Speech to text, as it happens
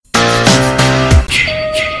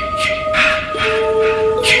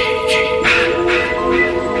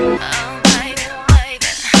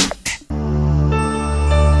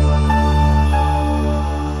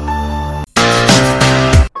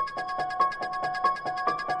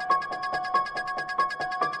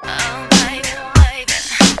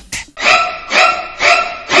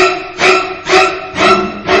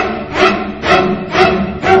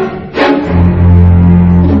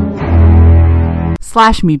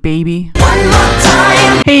Slash me, baby. One more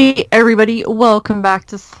time. Hey, everybody. Welcome back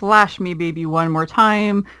to Slash me, baby, one more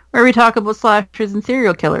time, where we talk about slashers and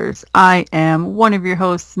serial killers. I am one of your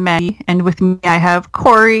hosts, Mandy, and with me I have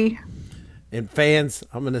Cory. And fans,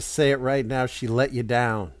 I'm going to say it right now, she let you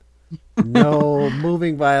down. No,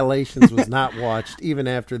 moving violations was not watched, even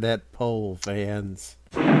after that poll, fans.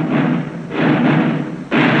 All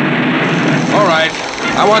right,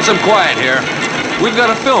 I want some quiet here. We've got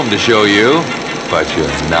a film to show you, but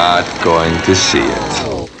you're not going to see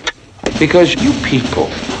it. Because you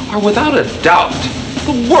people are without a doubt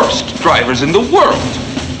the worst drivers in the world.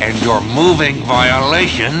 And your moving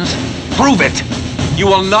violations prove it. You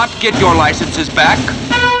will not get your licenses back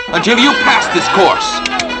until you pass this course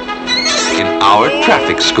in our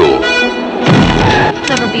traffic school.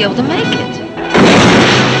 Never be able to make it.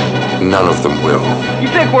 None of them will. You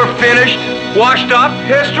think we're finished? Washed up?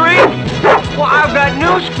 History? Well, I've got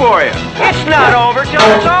news for you. It's not over till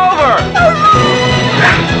it's over.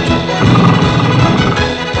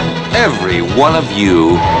 Every one of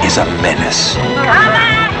you is a menace. Come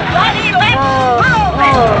on, buddy, let's move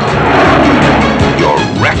it! You're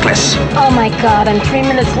reckless. Oh my God, I'm 3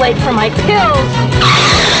 minutes late for my pills.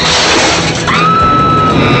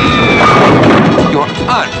 You're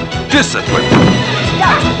undisciplined.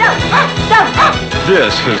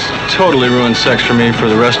 This has totally ruined sex for me for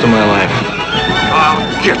the rest of my life. I'll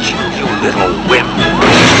get you, you little wimp.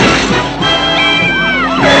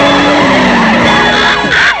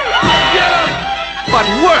 But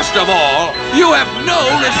worst of all, you have no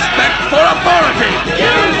respect for authority.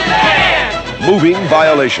 Moving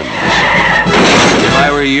violations. If I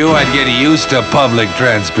were you, I'd get used to public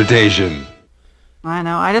transportation. I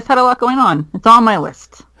know, I just had a lot going on. It's on my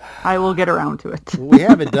list. I will get around to it. We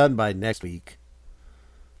have it done by next week.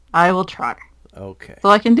 I will try. Okay. That's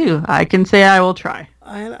all I can do. I can say I will try.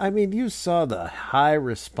 I mean, you saw the high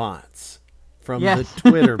response from Yes. the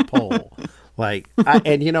Twitter poll. I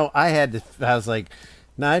was like,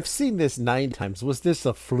 now I've seen this 9 times. Was this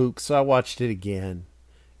a fluke? So I watched it again.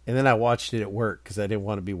 And then I watched it at work because I didn't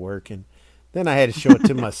want to be working. Then I had to show it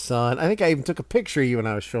to my son. I think I even took a picture of you when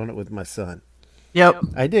I was showing it with my son. Yep.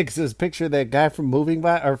 I did, because it was a picture of that guy from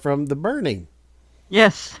from The Burning.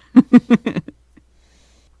 Yes.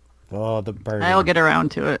 Oh, The Burning. I'll get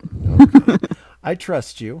around to it. Okay. I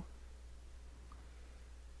trust you.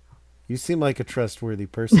 You seem like a trustworthy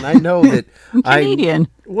person. I know that Canadian.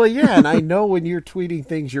 Well, yeah, and I know when you're tweeting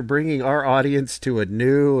things, you're bringing our audience to a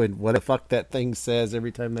new and what the fuck that thing says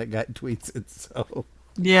every time that guy tweets it. So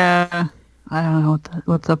Yeah. I don't know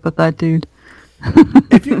what's up with that dude.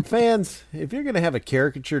 if you're going to have a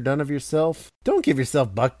caricature done of yourself, don't give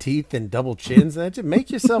yourself buck teeth and double chins. Just make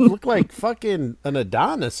yourself look like fucking an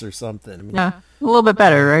Adonis or something. I mean, Yeah, a little bit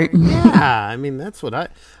better, right? yeah, I mean, that's what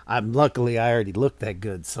I'm luckily I already look that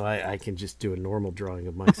good, so I can just do a normal drawing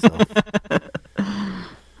of myself.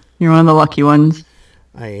 You're one of the lucky ones.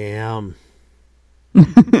 I am.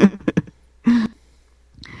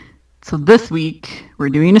 So this week, we're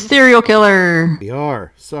doing a serial killer. We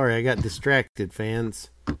are. Sorry, I got distracted, fans.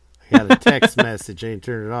 I got a text message. I ain't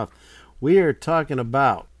turned it off. We are talking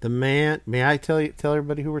about the man. May I tell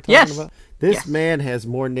everybody who we're talking about? This man has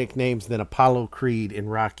more nicknames than Apollo Creed in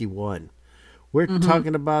Rocky 1. We're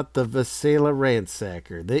talking about the Vasela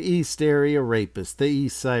Ransacker, the East Area Rapist, the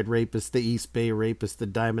East Side Rapist, the East Bay Rapist, the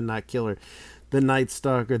Diamond Knot Killer, the Night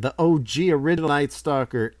Stalker, the OG original Night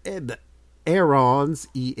Stalker, and the Aarons,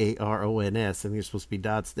 Earons, and there's supposed to be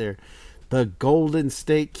dots there. The Golden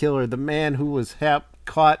State Killer, the man who was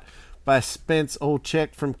caught by Spence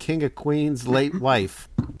Olchek from King of Queens' late wife.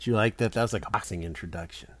 Did you like that? That was like a boxing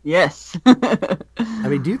introduction. Yes. I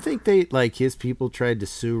mean, do you think his people tried to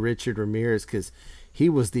sue Richard Ramirez because he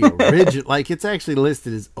was the original? Like, it's actually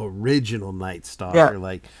listed as original Night Stalker.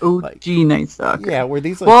 Yeah. OG Night Stalker. Yeah, were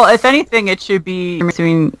these well, if anything, it should be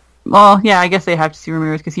between. Well, yeah, I guess they have to sue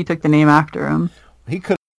Ramirez because he took the name after him. He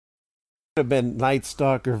could have been Night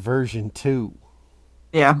Stalker version 2.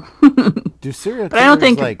 Yeah. Do serial but I don't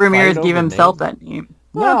think like, Ramirez gave himself that name.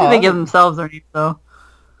 No, I don't think they give themselves their name, though.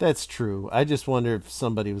 That's true. I just wonder if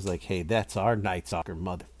somebody was like, hey, that's our Night Stalker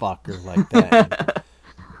motherfucker, like that.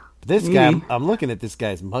 This guy, I'm looking at this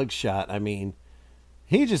guy's mugshot. I mean,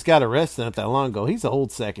 he just got arrested not that long ago. He's an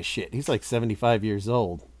old sack of shit. He's like 75 years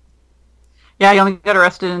old. Yeah, he only got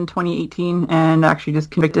arrested in 2018 and actually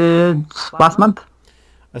just convicted last month.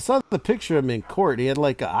 I saw the picture of him in court. He had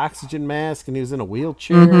like an oxygen mask and he was in a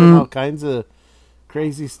wheelchair and all kinds of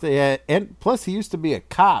crazy stuff. Yeah, and plus he used to be a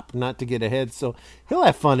cop, not to get ahead, so he'll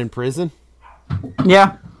have fun in prison.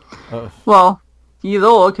 Yeah. Well, he's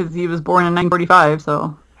old because he was born in 1945,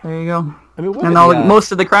 so there you go. I mean,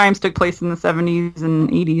 most of the crimes took place in the 70s and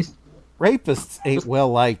 80s. Rapists ain't well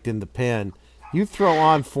liked in the pen. You throw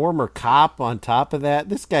on former cop on top of that.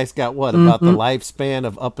 This guy's got what, about the lifespan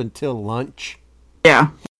of up until lunch?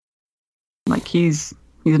 Yeah. Like he's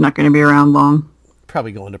not going to be around long.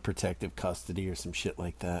 Probably going to protective custody or some shit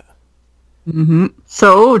like that. Mm-hmm.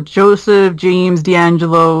 So Joseph James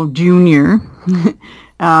DeAngelo Jr.,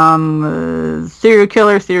 serial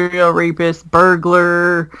killer, serial rapist,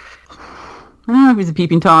 burglar. I don't know if he's a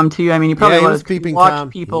peeping Tom too. I mean, he probably was peeping watched Tom.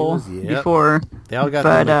 people before. They all got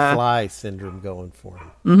the McFly syndrome going for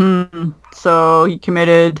him. Mm-hmm. So he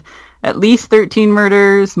committed at least 13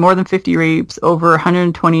 murders, more than 50 rapes, over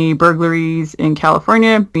 120 burglaries in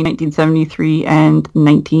California between 1973 and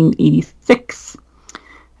 1986.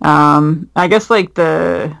 I guess like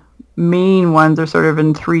the main ones are sort of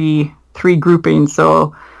in three groupings.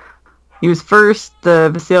 So he was first the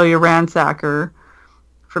Visalia ransacker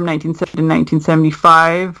from 1970 to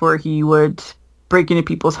 1975, where he would break into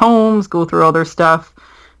people's homes, go through all their stuff,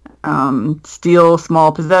 steal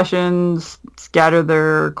small possessions, scatter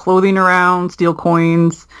their clothing around, steal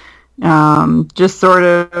coins, just sort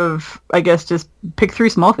of, I guess, just pick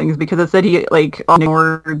through small things, because it said he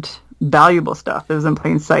ignored valuable stuff that was in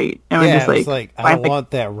plain sight. And it was like, I don't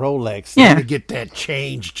want that Rolex. Yeah. To get that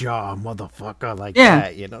change jaw, motherfucker,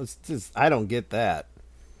 that. It's just, I don't get that.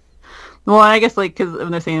 Well, I guess, because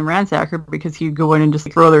when they're saying ransacker, because he'd go in and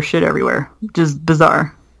just throw their shit everywhere. Just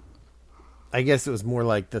bizarre. I guess it was more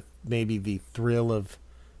like maybe the thrill of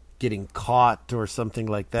getting caught or something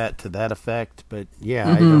like that, to that effect. But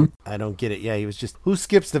yeah, I don't get it. Yeah, he was just, who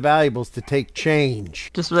skips the valuables to take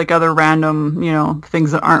change? Just like other random,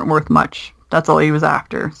 things that aren't worth much. That's all he was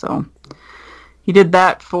after. So he did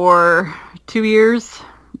that for 2 years,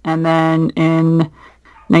 and then in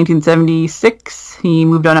 1976 he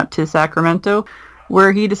moved on up to Sacramento,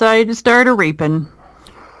 where he decided to start a raping.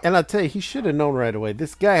 And I'll tell you, he should have known right away.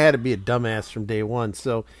 This guy had to be a dumbass from day one.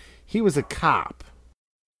 So he was a cop.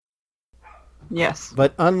 Yes.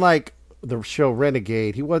 But unlike the show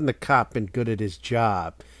Renegade, he wasn't a cop and good at his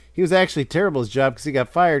job. He was actually terrible at his job because he got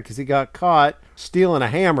fired because he got caught stealing a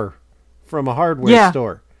hammer from a hardware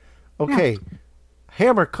store. Okay. Yeah.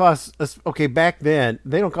 Hammer costs us, back then,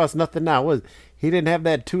 they don't cost nothing now. He didn't have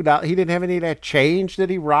that $2. He didn't have any of that change that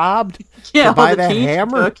he robbed to buy that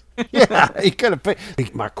hammer. Yeah, he could have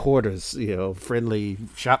paid my quarters, friendly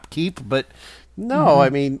shopkeep. But no, I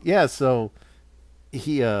mean, yeah. So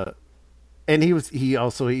he and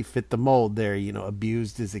he fit the mold there.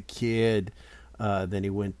 Abused as a kid. Then he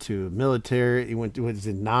went to military. He was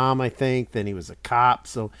in Nam, I think. Then he was a cop.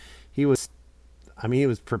 So he was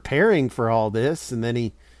preparing for all this, and then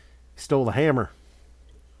he stole the hammer.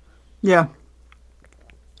 Yeah.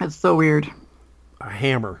 That's so weird. A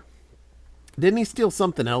hammer. Didn't he steal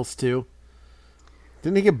something else too?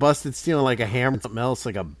 Didn't he get busted stealing like a hammer, something else,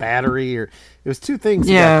 like a battery, or it was two things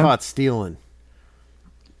he got caught stealing.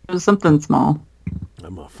 It was something small.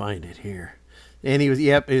 I'm gonna find it here. And he was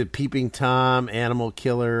peeping Tom, animal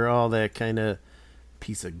killer, all that kind of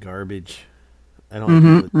piece of garbage. I don't.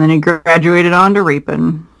 And then he graduated on to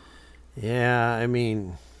raping. Yeah, I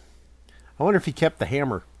mean, I wonder if he kept the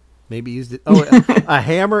hammer. Maybe used it. Oh, a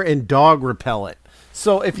hammer and dog repellent.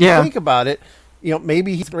 So if you think about it,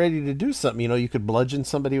 maybe he's ready to do something. You could bludgeon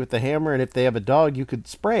somebody with the hammer, and if they have a dog, you could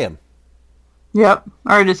spray him. Yep.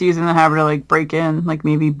 Or just using the hammer to break in,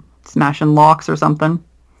 maybe smashing locks or something.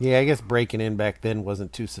 Yeah, I guess breaking in back then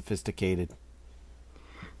wasn't too sophisticated.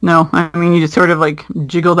 No, I mean, you just sort of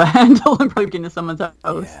jiggle the handle and break into someone's house.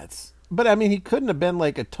 Yeah, but I mean, he couldn't have been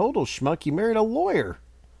a total schmuck. He married a lawyer.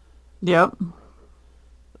 Yep.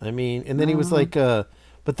 I mean, and then he was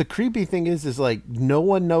but the creepy thing is no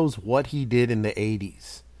one knows what he did in the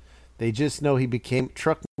 80s. They just know he became a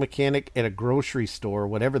truck mechanic at a grocery store,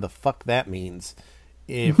 whatever the fuck that means,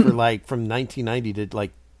 for from 1990 to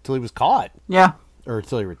till he was caught. Yeah. Or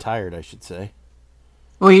till he retired, I should say.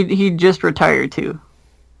 Well, he just retired too.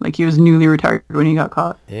 He was newly retired when he got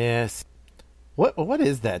caught. Yes. What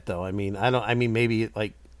is that though? I mean, maybe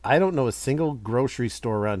I don't know a single grocery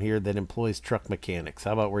store around here that employs truck mechanics.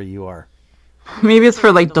 How about where you are? Maybe it's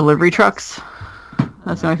for delivery trucks.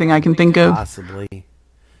 That's the only thing I can think of. Possibly.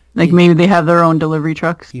 Maybe they have their own delivery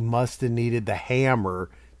trucks. He must have needed the hammer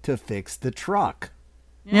to fix the truck.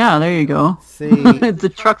 Yeah, there you go. See, it's a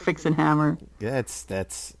truck fixing hammer. That's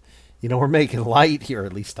we're making light here,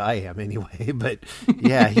 at least I am anyway. But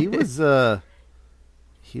yeah, he was that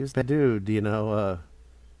dude,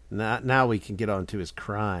 now we can get on to his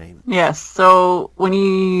crime. Yes, so when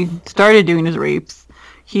he started doing his rapes,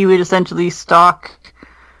 he would essentially stalk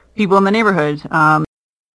people in the neighborhood.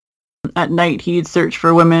 At night, he'd search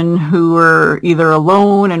for women who were either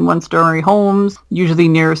alone in one-story homes, usually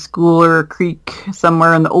near a school or a creek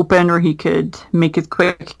somewhere in the open where he could make his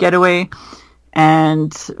quick getaway.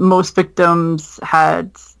 And most victims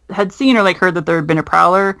had seen or heard that there had been a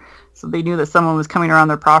prowler, so they knew that someone was coming around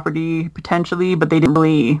their property potentially, but they didn't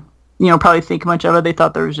really, probably think much of it. They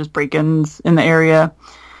thought there was just break-ins in the area.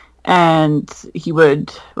 And he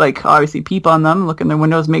would, obviously peep on them, look in their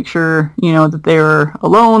windows, make sure, that they were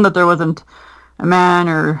alone, that there wasn't a man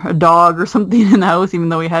or a dog or something in the house, even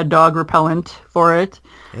though he had dog repellent for it.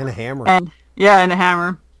 And a hammer. And a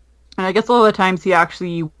hammer. And I guess a lot of the times he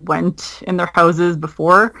actually went in their houses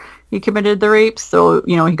before he committed the rapes. So,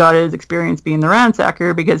 he got his experience being the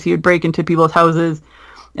ransacker because he would break into people's houses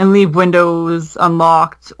and leave windows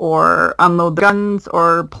unlocked or unload the guns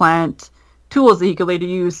or plant tools that he could later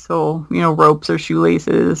use, so ropes or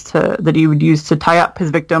shoelaces that he would use to tie up his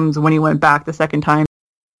victims when he went back the second time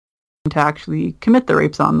to actually commit the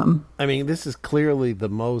rapes on them. I mean, this is clearly the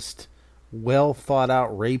most well thought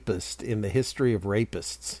out rapist in the history of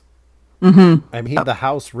rapists. Mm-hmm. I mean, he had the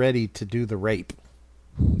house ready to do the rape.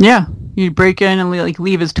 Yeah, he'd break in and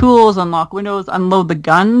leave his tools, unlock windows, unload the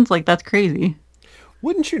guns. That's crazy.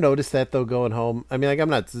 Wouldn't you notice that, though, going home? I mean, I'm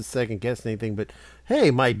not second-guessing anything, but, hey,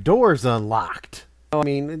 my door's unlocked. I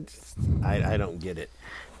mean, I don't get it.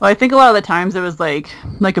 Well, I think a lot of the times it was, like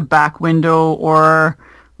a back window or,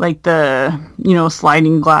 the,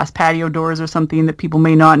 sliding glass patio doors or something that people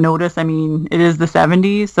may not notice. I mean, it is the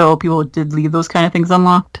 70s, so people did leave those kind of things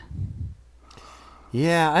unlocked.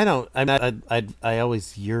 Yeah, I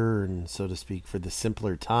always yearn, so to speak, for the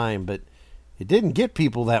simpler time, but it didn't get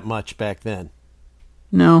people that much back then.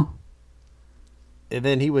 No. And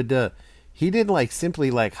then he didn't simply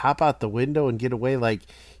hop out the window and get away.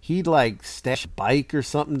 He'd stash a bike or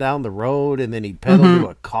something down the road and then he'd pedal to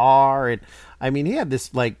a car. And I mean, he had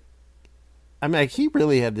this he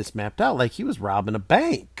really had this mapped out. He was robbing a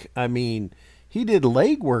bank. I mean, he did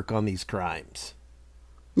legwork on these crimes.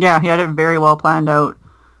 Yeah, he had it very well planned out.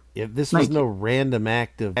 If this was no random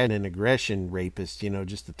act of an aggression rapist,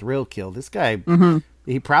 just a thrill kill, this guy,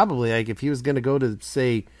 he probably, if he was going to go to,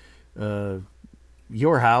 say,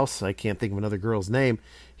 your house, I can't think of another girl's name,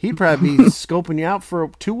 he'd probably be scoping you out for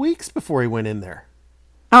 2 weeks before he went in there.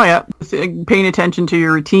 Oh, yeah. Paying attention to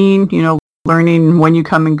your routine, learning when you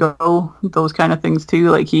come and go, those kind of things,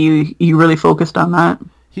 too. He really focused on that.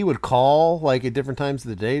 He would call, at different times of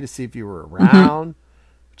the day to see if you were around.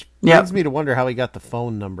 Which brings me to wonder how he got the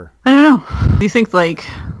phone number. I don't know. These things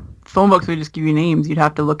phone books would just give you names. You'd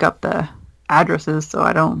have to look up the addresses, so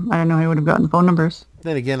I don't know how he would have gotten the phone numbers.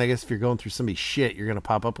 Then again, I guess if you're going through somebody's shit, you're going to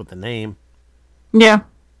pop up with the name. Yeah.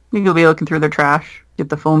 You'll be looking through their trash, get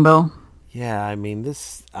the phone bill. Yeah, I mean,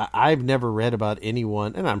 I've never read about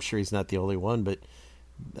anyone, and I'm sure he's not the only one, but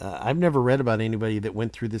I've never read about anybody that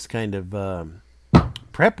went through this kind of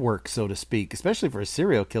prep work, so to speak, especially for a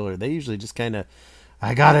serial killer. They usually just kind of,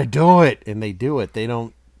 I gotta do it, and they do it. They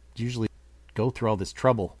don't usually go through all this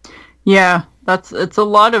trouble. Yeah, it's a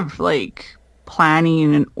lot of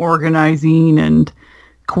planning and organizing and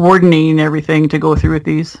coordinating everything to go through with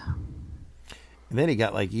these. And then he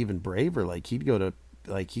got even braver. He'd go to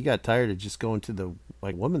he got tired of just going to the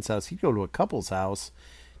woman's house. He'd go to a couple's house,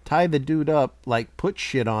 tie the dude up, put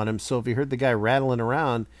shit on him. So if he heard the guy rattling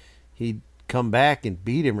around, he'd come back and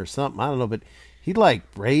beat him or something. I don't know, but he'd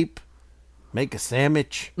rape. Make a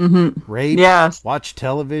sandwich, rape, watch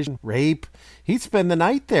television, rape. He'd spend the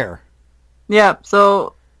night there. Yeah,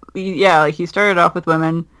 so, he started off with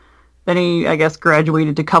women. Then he, I guess,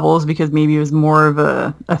 graduated to couples because maybe it was more of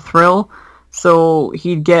a thrill. So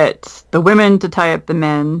he'd get the women to tie up the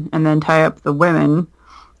men and then tie up the women.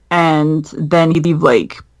 And then he'd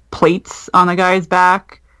leave, plates on the guy's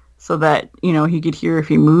back so that, he could hear if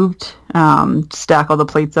he moved, stack all the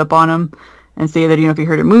plates up on him. And say that, if he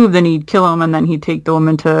heard it move, then he'd kill him, and then he'd take the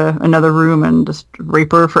woman to another room and just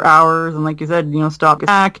rape her for hours. And like you said, stalk his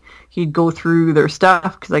back. He'd go through their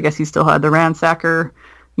stuff, because I guess he still had the ransacker,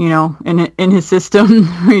 in his system.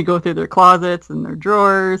 He'd go through their closets and their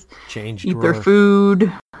drawers. Eat their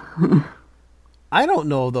food. I don't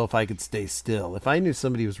know, though, if I could stay still. If I knew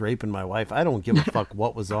somebody was raping my wife, I don't give a fuck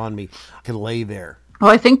what was on me. I could lay there.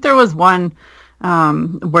 Well, I think there was one...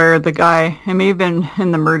 where the guy, it may have been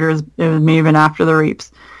in the murders, it may have been after the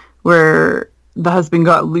rapes, where the husband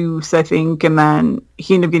got loose, I think, and then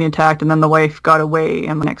he ended up getting attacked, and then the wife got away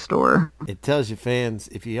and next door. It tells you, fans,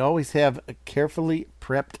 if you always have carefully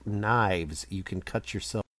prepped knives, you can cut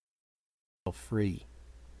yourself free.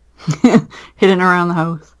 Hidden around the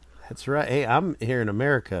house. That's right. Hey, I'm here in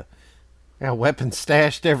America. I got weapons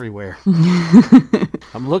stashed everywhere.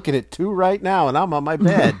 I'm looking at 2 right now, and I'm on my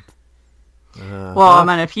bed. Well, I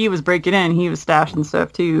mean, if he was breaking in, he was stashing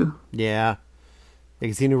stuff too. Yeah.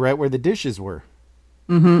 Because he knew right where the dishes were.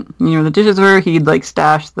 Mm-hmm. You know, the dishes were, he'd like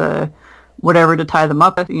stash the whatever to tie them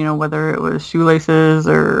up, you know, whether it was shoelaces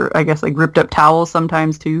or I guess like ripped up towels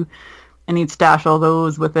sometimes too. And he'd stash all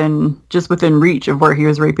those within reach of where he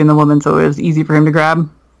was raping the woman, so it was easy for him to grab.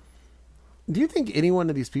 Do you think any one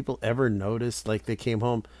of these people ever noticed, like they came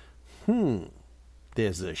home,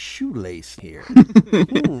 there's a shoelace here?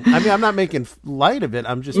 I mean, I'm not making light of it.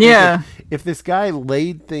 I'm just thinking, if this guy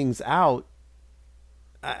laid things out,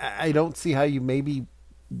 I don't see how you maybe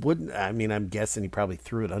wouldn't. I mean, I'm guessing he probably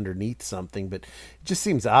threw it underneath something, but it just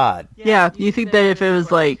seems odd. Yeah, you think that if it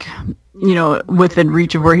was like, you know, within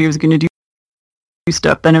reach of where he was going to do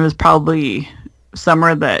stuff, then it was probably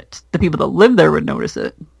somewhere that the people that live there would notice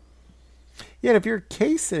it. Yeah, and if you're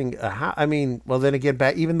casing a house, I mean, well, then again,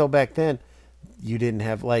 even though back then you didn't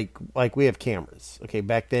have like we have cameras. Okay,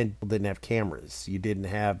 back then people didn't have cameras. You didn't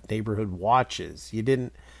have neighborhood watches. You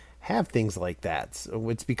didn't have things like that. So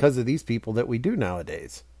it's because of these people that we do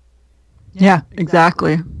nowadays. Yeah,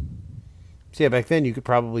 exactly. So yeah, back then you could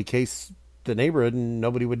probably case the neighborhood and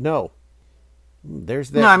nobody would know.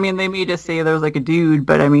 There's that. No, I mean, they may just say there was like a dude,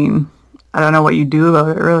 but I mean, I don't know what you do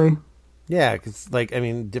about it, really. Yeah, because, like, I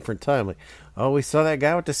mean, different time. Like, oh, we saw that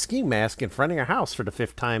guy with the ski mask in front of your house for the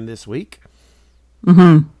 5th time this week.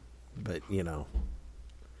 Mm-hmm. But, you know.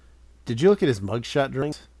 Did you look at his mugshot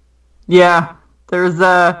drawings? Yeah. There's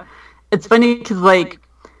it's funny because, like,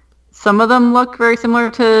 some of them look very similar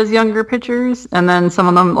to his younger pictures, and then some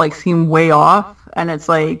of them, like, seem way off, and it's,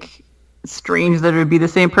 like, strange that it would be the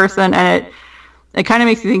same person, and it kind of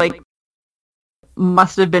makes you think, like,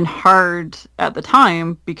 must have been hard at the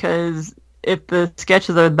time, because if the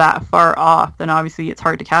sketches are that far off, then obviously it's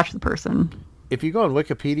hard to catch the person. If you go on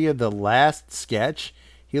Wikipedia, the last sketch,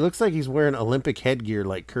 he looks like he's wearing Olympic headgear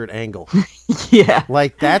like Kurt Angle. Yeah.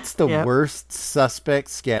 Like, that's the worst suspect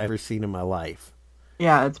sketch I've ever seen in my life.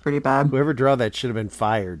 Yeah, it's pretty bad. Whoever drew that should have been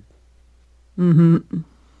fired. Mm-hmm.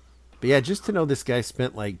 But yeah, just to know this guy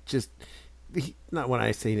spent like not when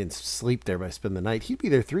I say he didn't sleep there, but I spend the night, he'd be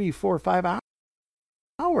there 3, 4, 5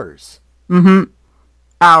 hours. Mm-hmm.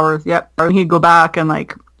 Hours, yep. Or he'd go back and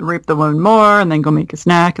like rape the woman more, and then go make a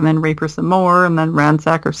snack, and then rape her some more, and then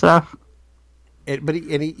ransack her stuff. But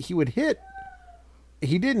he would hit.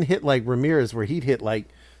 He didn't hit like Ramirez, where he'd hit like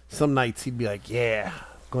some nights he'd be like, yeah,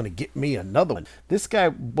 going to get me another one. This guy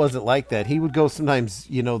wasn't like that. He would go sometimes,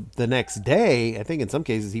 you know, the next day. I think in some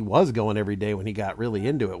cases he was going every day when he got really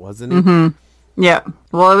into it, wasn't he? Mm-hmm. Yeah.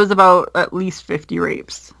 Well, it was about at least 50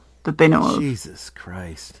 rapes that they know of. Jesus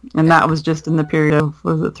Christ. And that was just in the period of,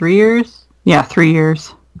 was it 3 years? Yeah, 3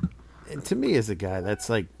 years. And to me, as a guy, that's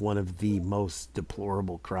like one of the most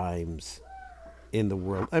deplorable crimes in the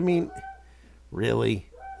world. I mean, really?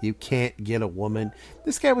 You can't get a woman?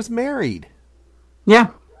 This guy was married. Yeah.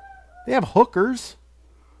 They have hookers.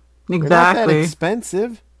 Exactly. They're not that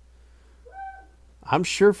expensive. I'm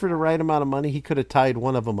sure for the right amount of money, he could have tied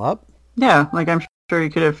one of them up. Yeah, like I'm sure he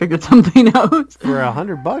could have figured something out. For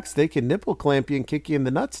 $100, they can nipple clamp you and kick you in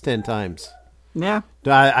the nuts 10 times. Yeah.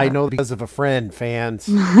 I know because of a friend, fans.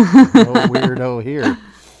 No weirdo here.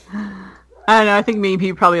 I don't know. I think maybe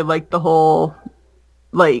he probably liked the whole,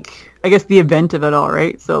 like, I guess the event of it all,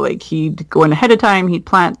 right? So, like, he'd go in ahead of time. He'd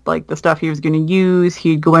plant, like, the stuff he was going to use.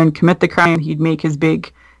 He'd go in, commit the crime. He'd make his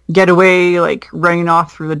big getaway, like, running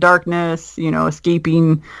off through the darkness, you know,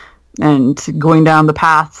 escaping and going down the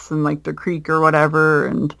paths and, like, the creek or whatever,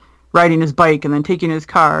 and riding his bike and then taking his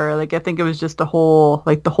car. Like, I think it was just the whole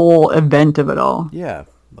event of it all. Yeah,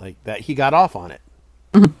 like that. He got off on it.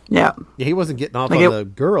 Yeah. Yeah, he wasn't getting off like on the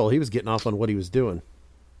girl. He was getting off on what he was doing.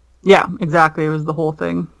 Yeah, exactly. It was the whole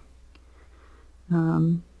thing.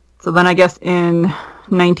 So then I guess in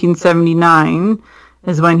 1979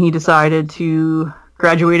 is when he decided to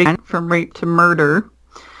graduate again from rape to murder.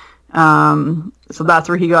 So that's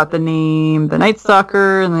where he got the name The Night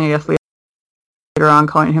Stalker, and then I guess later on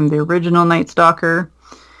calling him the original Night Stalker.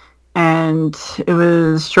 And it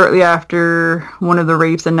was shortly after one of the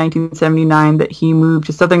rapes in 1979 that he moved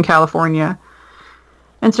to Southern California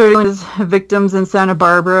and started his victims in Santa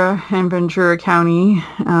Barbara and Ventura County,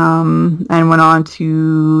 and went on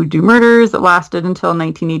to do murders that lasted until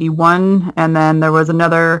 1981. And then there was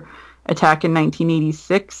another attack in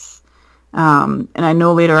 1986. And I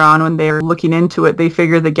know later on when they were looking into it, they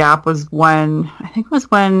figured the gap was when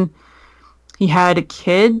he had a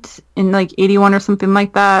kid in like 81 or something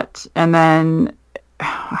like that. And then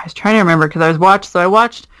I was trying to remember because I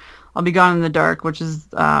watched I'll Be Gone in the Dark, which is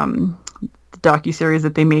the docuseries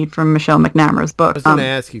that they made from Michelle McNamara's book. I was going to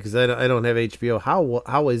ask you because I don't have HBO.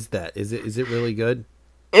 How is that? Is it really good?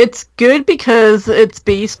 It's good because it's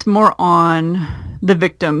based more on the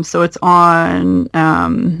victim. So it's on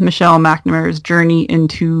Michelle McNamara's journey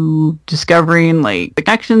into discovering like the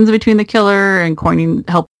connections between the killer and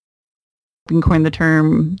helping coin the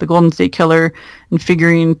term the Golden State Killer and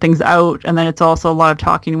figuring things out. And then it's also a lot of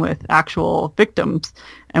talking with actual victims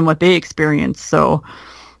and what they experienced. So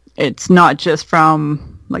it's not just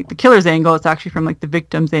from like the killer's angle, it's actually from like the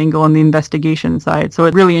victim's angle and the investigation side. So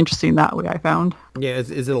it's really interesting that way, I found. Yeah,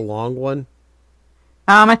 is it a long one?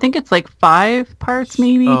 I think it's like 5 parts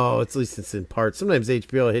maybe. Oh, at least it's in parts. Sometimes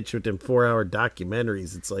HBO hits you with them 4-hour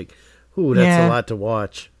documentaries. It's like, ooh, that's a lot to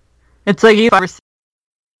watch. It's like 5 or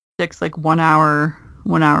 6 like 1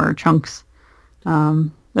 hour chunks.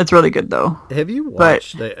 That's really good though. Have you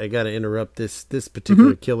watched, I got to interrupt this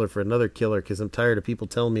particular killer for another killer because I'm tired of people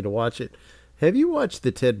telling me to watch it. Have you watched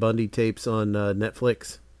the Ted Bundy tapes on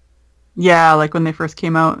Netflix? Yeah, like when they first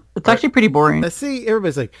came out. It's actually pretty boring. I see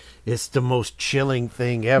everybody's like, it's the most chilling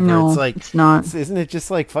thing ever. No, it's like, it's not. Isn't it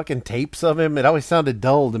just like fucking tapes of him? It always sounded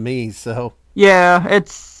dull to me, so. Yeah,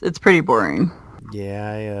 it's pretty boring.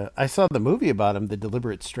 Yeah, I saw the movie about him, The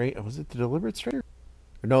Deliberate Stranger. Was it The Deliberate Stranger?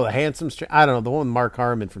 Or no, The Handsome Stranger? I don't know, the one with Mark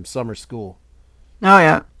Harmon from Summer School. Oh,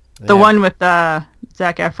 yeah. The one with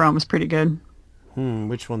Zac Efron was pretty good.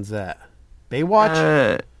 Which one's that?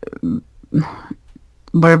 Baywatch?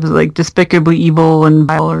 What was it, like Despicably Evil and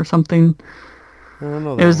Vile or something? I don't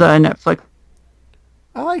know. It was Netflix.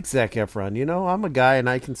 I like Zac Efron. You know, I'm a guy and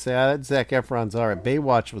I can say Zac Efron's alright.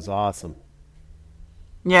 Baywatch was awesome.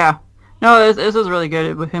 Yeah. No, this was really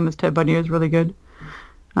good. With him as Ted Bundy, it was really good.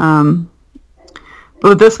 But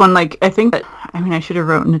with this one, like, I think that, I mean, I should have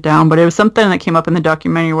written it down, but it was something that came up in the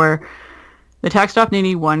documentary where the tax stopped in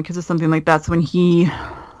 81 because of something like that's when he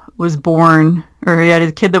was born, or he had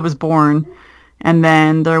his kid that was born, and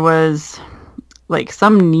then there was like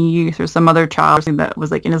some niece or some other child that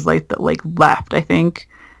was like in his life that like left, I think,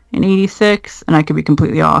 in 86, and I could be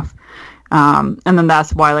completely off. And then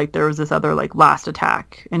that's why like there was this other like last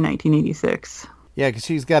attack in 1986. Yeah, because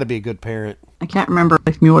she's got to be a good parent. I can't remember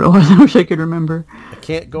like me what it was. I wish I could remember. I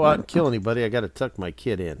can't go out and kill anybody. I got to tuck my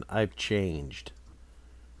kid in. I've changed.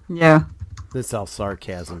 Yeah. This is all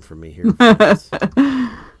sarcasm for me here.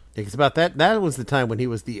 It's about that. That was the time when he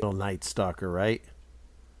was the Night Stalker, right?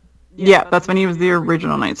 Yeah, that's when he was the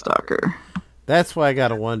original Night Stalker. That's why I got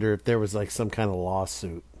to wonder if there was like some kind of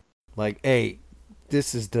lawsuit. Like, hey,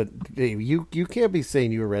 you can't be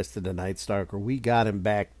saying you arrested a Night Stalker. We got him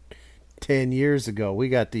back 10 years ago. We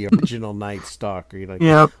got the original Night Stalker. You're like,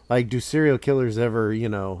 yep. Like, do serial killers ever,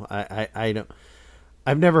 I don't,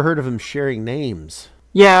 I've never heard of them sharing names.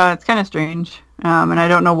 Yeah, it's kind of strange. And I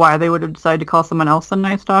don't know why they would have decided to call someone else a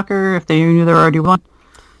Night Stalker if they knew there were already one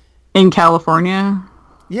in California.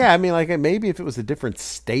 Yeah, I mean, like, maybe if it was a different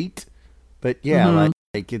state, but yeah,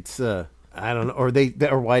 like it's, I don't know,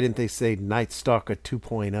 or why didn't they say Night Stalker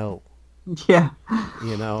 2.0? Yeah.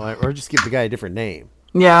 Or just give the guy a different name.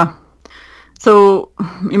 Yeah. So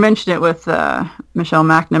you mentioned it with Michelle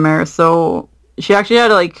McNamara. So she actually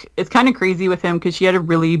had it's kind of crazy with him because she had a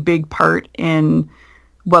really big part in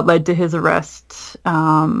what led to his arrest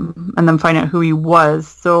and then find out who he was.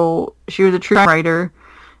 So she was a true writer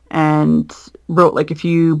and wrote like a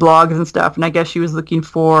few blogs and stuff. And I guess she was looking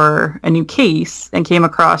for a new case and came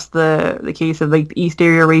across the case of like the East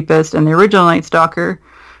Area Rapist and the original Night Stalker.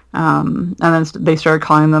 And then they started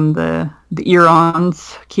calling them the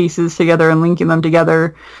Erons cases together and linking them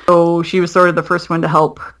together. So she was sort of the first one to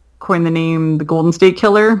help coin the name the Golden State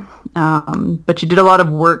Killer. But she did a lot of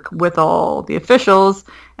work with all the officials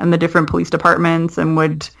and the different police departments and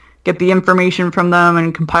would get the information from them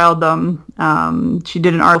and compiled them. She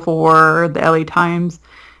did an article for the LA Times.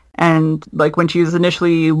 And like when she was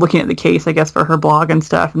initially looking at the case, I guess for her blog and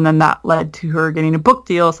stuff, and then that led to her getting a book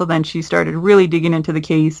deal. So then she started really digging into the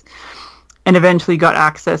case and eventually got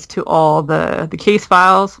access to all the case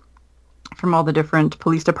files from all the different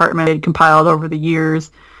police departments they'd compiled over the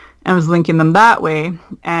years and was linking them that way.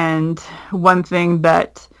 And one thing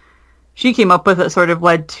that she came up with that sort of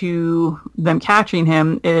led to them catching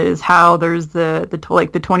him is how there's the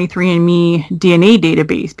 23andMe DNA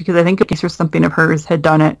database, because I think a case or something of hers had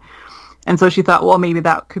done it. And so she thought, well, maybe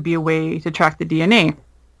that could be a way to track the DNA,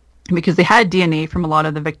 because they had DNA from a lot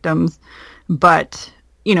of the victims. But,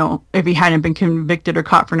 if he hadn't been convicted or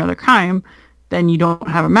caught for another crime, then you don't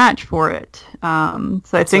have a match for it. So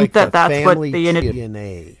I think like that's what they ended up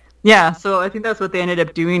DNA. Yeah, so I think that's what they ended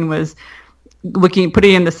up doing was putting it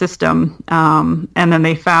in the system, and then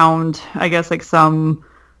they found, I guess, like some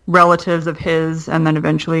relatives of his, and then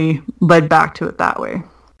eventually led back to it that way.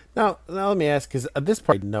 Now let me ask, because this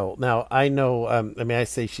part, no. Now, I know, I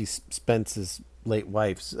say she's Spence's late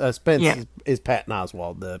wife. Spence is Patton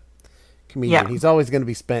Oswalt, the comedian. He's always going to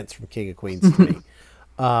be Spence from King of Queens to me.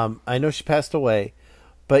 I know she passed away,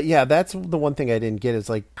 but yeah, that's the one thing I didn't get is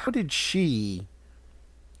like, how did she?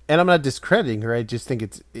 And I'm not discrediting her. I just think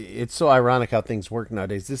it's so ironic how things work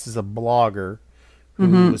nowadays. This is a blogger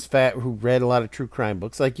who was who read a lot of true crime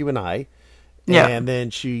books, like you and I. Yeah. And then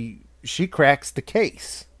she cracks the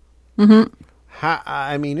case. Mm-hmm.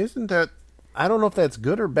 I mean, isn't that? I don't know if that's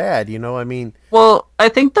good or bad. You know, I mean. Well, I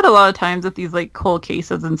think that a lot of times with these like cold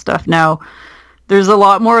cases and stuff now, there's a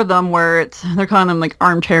lot more of them where they're calling them like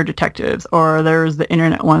armchair detectives, or there's the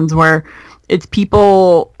internet ones where it's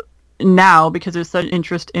people now, because there's such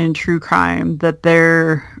interest in true crime, that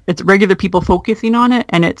it's regular people focusing on it,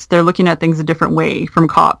 and they're looking at things a different way from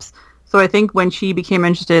cops. So I think when she became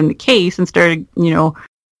interested in the case and started,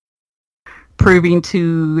 proving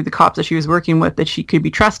to the cops that she was working with that she could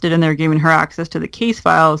be trusted and they're giving her access to the case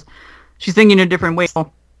files, she's thinking a different way.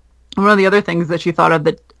 One of the other things that she thought of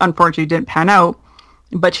that unfortunately didn't pan out,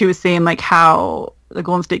 but she was saying like how the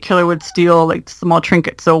Golden State Killer would steal like small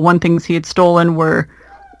trinkets. So one thing he had stolen were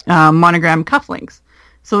monogram cufflinks.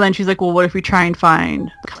 So then she's like, well, what if we try and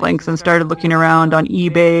find cufflinks, and started looking around on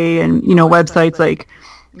eBay and, websites like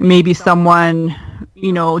maybe someone,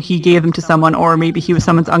 he gave them to someone, or maybe he was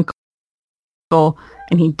someone's uncle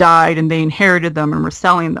and he died and they inherited them and were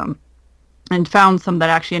selling them, and found some that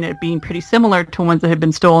actually ended up being pretty similar to ones that had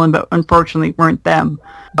been stolen, but unfortunately weren't them.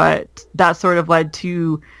 But that sort of led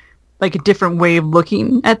to like a different way of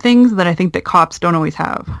looking at things that I think that cops don't always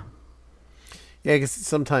have. Yeah, because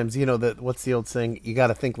sometimes, what's the old saying? You got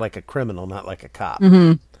to think like a criminal, not like a cop.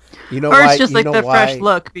 Mm-hmm. Or it's just like the fresh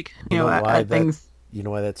look, at things. You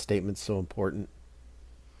know why that statement's so important?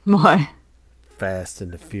 Why? Fast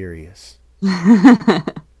and the Furious.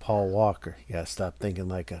 Paul Walker, you got to stop thinking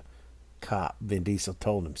like a cop. Vin Diesel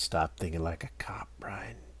told him, stop thinking like a cop,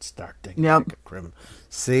 Brian. Start thinking like a criminal.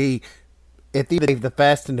 See, the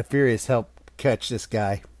Fast and the Furious helped catch this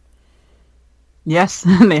guy. Yes,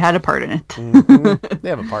 they had a part in it. Mm-hmm. They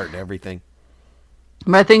have a part in everything.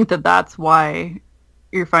 But I think that that's why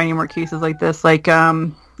you're finding more cases like this. Like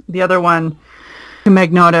the other one,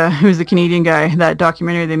 Magnota, who's a Canadian guy, that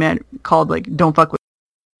documentary they made called like "Don't Fuck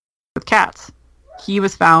with Cats." He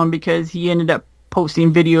was found because he ended up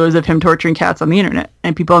posting videos of him torturing cats on the internet,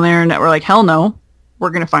 and people on the internet were like, "Hell no, we're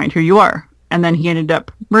gonna find who you are." And then he ended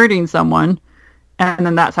up murdering someone, and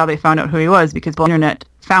then that's how they found out who he was, because the internet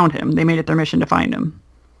found him. They made it their mission to find him.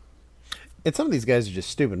 And some of these guys are just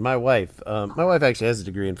stupid. My wife actually has a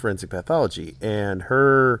degree in forensic pathology, and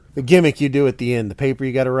the gimmick you do at the end, the paper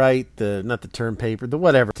you got to write, not the term paper, the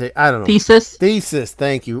whatever, I don't know. Thesis,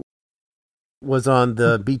 thank you, was on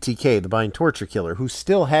the BTK, the Bind Torture Killer, who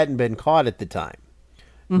still hadn't been caught at the time.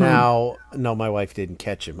 Mm-hmm. Now, no, my wife didn't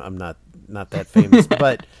catch him. I'm not that famous,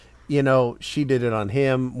 but she did it on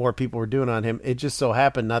him. More people were doing it on him. It just so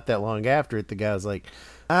happened not that long after it, the guy was like,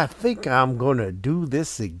 I think I'm going to do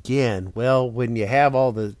this again. Well, when you have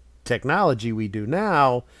all the technology we do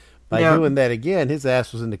now, by doing that again, his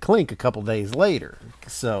ass was in the clink a couple days later.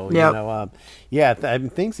 So, I mean,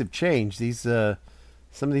 things have changed. Some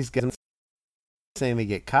of these guys saying they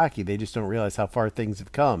get cocky, they just don't realize how far things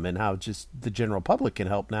have come and how just the general public can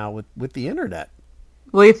help now with the internet.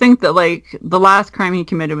 Well, you think that like the last crime he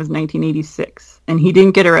committed was 1986, and he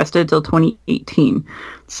didn't get arrested until 2018.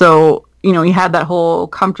 So, he had that whole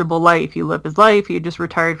comfortable life. He lived his life. He had just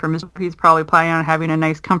retired from his. He's probably planning on having a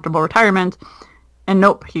nice, comfortable retirement. And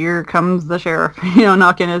nope, here comes the sheriff,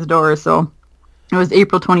 knocking his door. So it was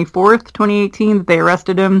April 24th, 2018 that they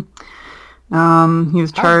arrested him. He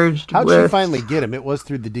was charged How'd she finally get him? It was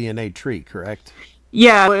through the DNA tree, correct?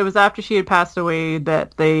 Yeah, it was after she had passed away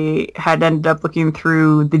that they had ended up looking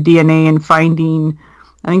through the DNA and finding,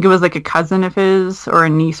 I think it was like a cousin of his or a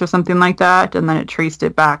niece or something like that, and then it traced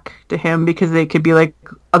it back to him because they could be like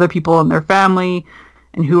other people in their family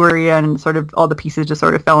and who are you, and sort of all the pieces just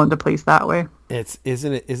sort of fell into place that way.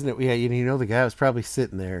 Isn't it? Yeah, the guy was probably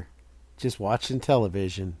sitting there just watching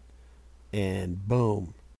television, and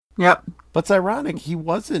boom. Yep. But it's ironic, he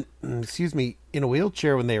wasn't, in a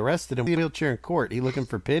wheelchair when they arrested him. In a wheelchair in court. He looking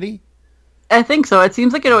for pity? I think so. It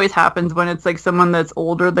seems like it always happens when it's like someone that's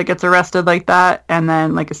older that gets arrested like that, and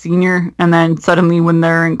then like a senior, and then suddenly when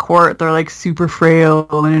they're in court, they're like super frail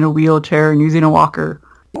and in a wheelchair and using a walker.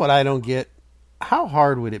 What I don't get, how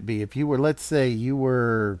hard would it be if you were, let's say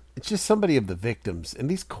it's just somebody of the victims, and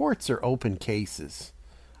these courts are open cases.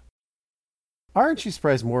 Aren't you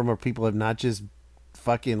surprised more and more people have not just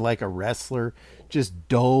fucking like a wrestler just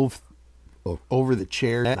dove over the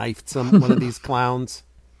chair, knifed one of these clowns?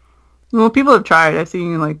 Well, people have tried. I've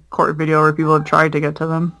seen like court video where people have tried to get to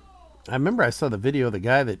them. I remember I saw the video of the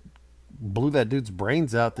guy that blew that dude's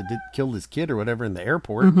brains out that killed his kid or whatever in the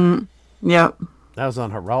airport. Mm-hmm. Yep. That was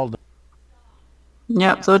on Geraldo.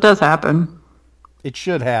 Yep. So it does happen. It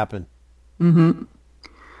should happen. Mm-hmm.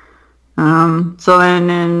 So then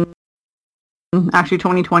in actually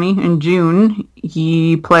 2020, in June,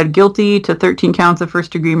 he pled guilty to 13 counts of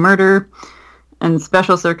first-degree murder and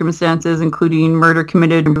special circumstances, including murder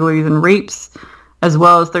committed, burglaries, and rapes, as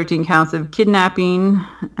well as 13 counts of kidnapping.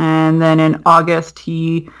 And then in August,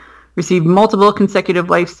 he received multiple consecutive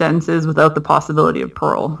life sentences without the possibility of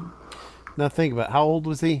parole. Now think about, how old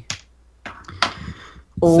was he?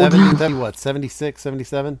 Old. 76,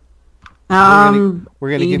 77? We're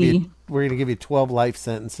gonna 80. give you 12 life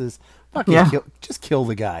sentences. Fucking just kill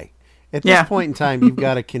the guy. At this point in time, you've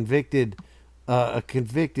got a convicted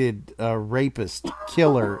rapist,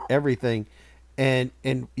 killer, everything, and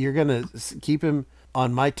you're gonna keep him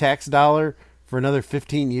on my tax dollar for another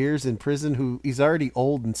 15 years in prison. He's already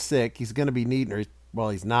old and sick. He's gonna be needing,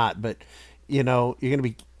 he's not, but you're gonna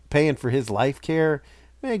be paying for his life care.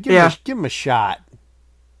 Man, give him a shot.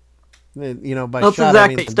 By That's shot,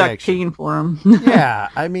 exactly stuck paying for him. Yeah,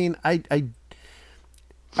 I mean, I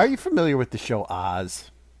are you familiar with the show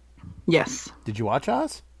Oz? Yes. Did you watch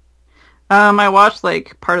Oz? I watched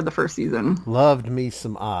part of the first season. Loved me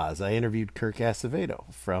some Oz. I interviewed Kirk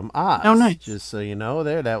Acevedo from Oz. Oh, nice. Just so you know,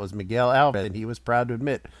 that was Miguel Alvarez, and he was proud to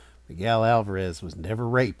admit Miguel Alvarez was never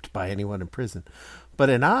raped by anyone in prison. But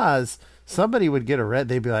in Oz, somebody would get arrested.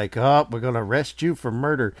 They'd be like, "Oh, we're going to arrest you for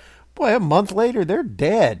murder." Boy, a month later, they're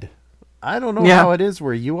dead. I don't know how it is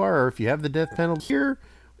where you are, or if you have the death penalty. Here,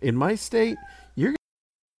 in my state, you're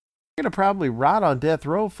going to probably rot on death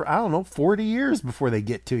row for, 40 years before they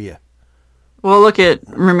get to you. Well, look at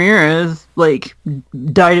Ramirez,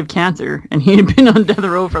 died of cancer, and he had been on death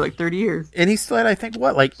row for 30 years. And he still had, I think,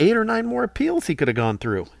 8 or 9 more appeals he could have gone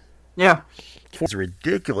through. Yeah. It's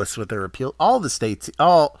ridiculous with their appeal. All the states,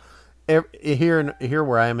 here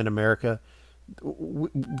where I am in America,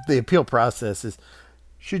 the appeal process is,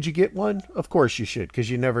 should you get one? Of course you should,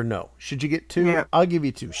 because you never know. Should you get 2? Yeah. I'll give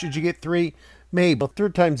you 2. Should you get 3? Maybe. Well,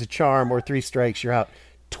 3rd time's a charm, or 3 strikes, you're out.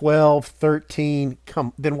 12, 13,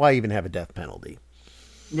 then why even have a death penalty?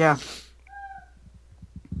 Yeah.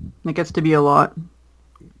 It gets to be a lot.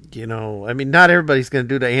 Not everybody's going to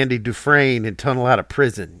do the Andy Dufresne and tunnel out of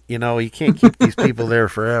prison. You can't keep these people there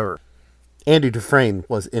forever. Andy Dufresne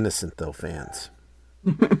was innocent, though, fans.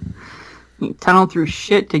 He tunneled through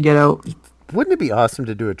shit to get out. Wouldn't it be awesome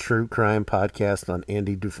to do a true crime podcast on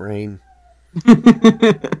Andy Dufresne?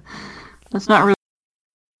 That's not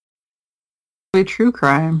really true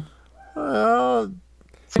crime. Well,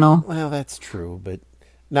 No. Well, that's true. But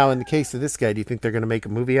now, in the case of this guy, do you think they're going to make a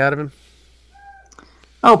movie out of him?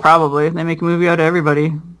 Oh, probably. They make a movie out of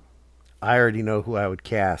everybody. I already know who I would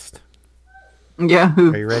cast. Yeah,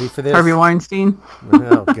 who? Are you ready for this? Harvey Weinstein.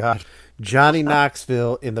 Oh, God. Johnny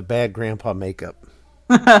Knoxville in the Bad Grandpa makeup.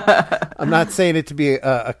 I'm not saying it to be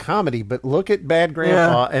a comedy, but look at Bad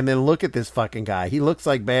Grandpa and then look at this fucking guy. He looks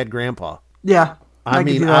like Bad Grandpa. Yeah. I'm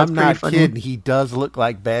not kidding. He does look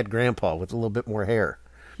like Bad Grandpa with a little bit more hair.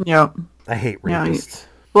 Yeah. I hate rapists.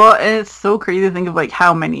 Well, and it's so crazy to think of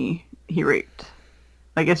how many he raped.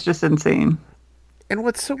 It's just insane. And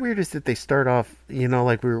what's so weird is that they start off, we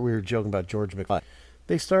were joking about George McFly.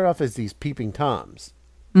 They start off as these peeping Toms.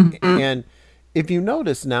 Mm-hmm. And if you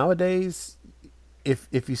notice nowadays,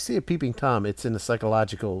 if you see a peeping Tom, it's in a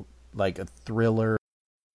psychological, a thriller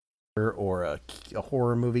or a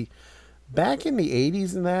horror movie. Back in the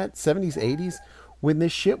 80s and 70s, 80s, when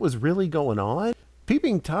this shit was really going on,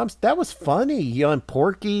 peeping Toms, that was funny. On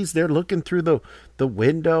Porky's, they're looking through the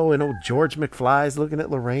window, and old George McFly's looking at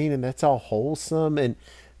Lorraine, and that's all wholesome. And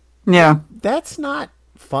that's not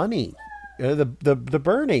funny. The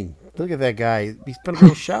burning. Look at that guy. He's been a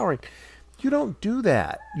little showering. You don't do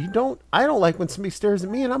that. I don't like when somebody stares at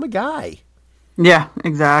me and I'm a guy. Yeah,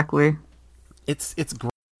 exactly. It's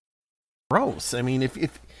gross. I mean,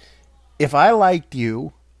 if I liked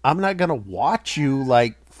you, I'm not going to watch you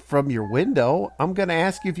from your window. I'm going to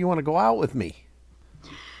ask you if you want to go out with me.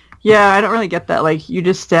 Yeah, I don't really get that. You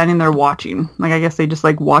just standing there watching. I guess they just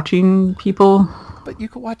like watching people. But you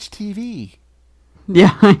can watch TV.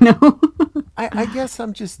 Yeah, I know. I guess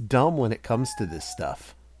I'm just dumb when it comes to this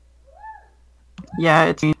stuff.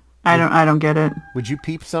 Yeah, I don't get it. Would you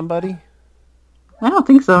peep somebody? I don't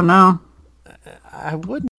think so, no. I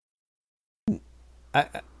wouldn't.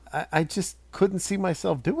 I just couldn't see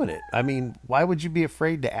myself doing it. I mean, why would you be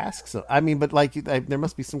afraid to ask so? I mean, but there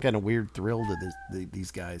must be some kind of weird thrill to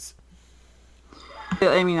these guys.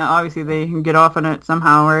 I mean, obviously they can get off on it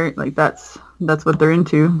somehow, right? That's what they're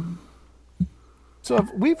into. So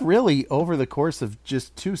we've really, over the course of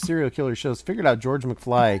just 2 serial killer shows, figured out George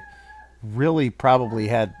McFly really probably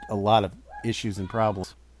had a lot of issues and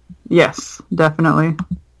problems. Yes, definitely.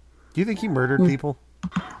 Do you think he murdered people?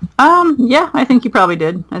 Yeah, I think he probably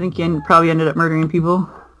did. I think he probably ended up murdering people.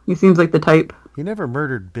 He seems like the type. He never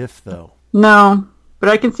murdered Biff, though. No, but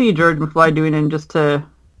I can see George McFly doing it just to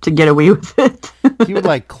get away with it. He would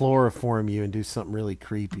like chloroform you and do something really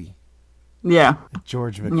creepy. Yeah.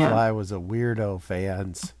 George McFly was a weirdo,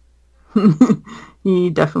 fans. He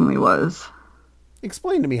definitely was.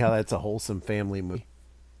 Explain to me how that's a wholesome family movie.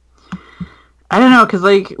 I don't know, because,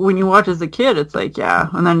 like, when you watch as a kid, it's like, yeah.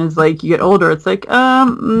 And then as, like, you get older, it's like,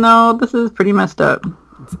 no, this is pretty messed up.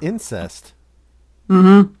 It's incest.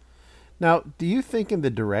 Mm-hmm. Now, do you think in the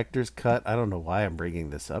director's cut, I don't know why I'm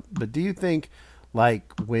bringing this up, but do you think,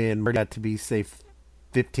 like, when Murray got to be, say,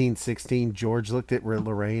 15, 16, George looked at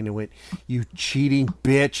Lorraine and went, "You cheating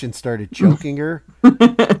bitch," and started choking her?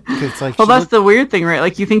 Like, well, that's the weird thing, right?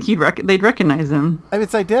 Like, you think they'd recognize him. I mean,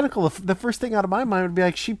 it's identical. The first thing out of my mind would be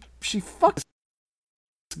like, she fucked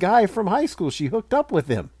this guy from high school. She hooked up with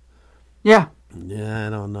him. Yeah. Yeah, I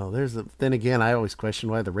don't know. Then again, I always question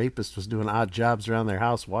why the rapist was doing odd jobs around their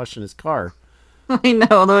house washing his car. I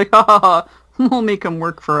know. They're like, oh, we'll make him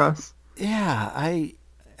work for us. Yeah,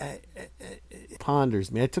 it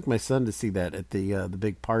ponders me. I took my son to see that at the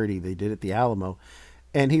big party they did at the Alamo,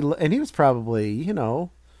 and he was probably, what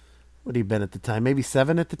had he been at the time? Maybe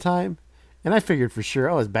 7 at the time, and I figured for sure,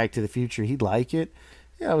 it's Back to the Future. He'd like it.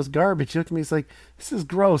 Yeah, it was garbage. He looked at me. He's like, "This is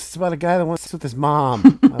gross. It's about a guy that wants sex with his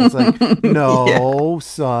mom." I was like, "No,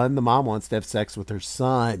 son. The mom wants to have sex with her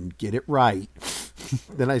son. Get it right."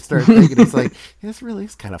 Then I started thinking, it's like, this really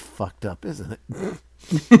is kind of fucked up, isn't it?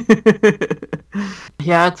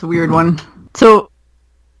 Yeah, it's a weird one. So,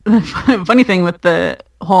 funny thing with the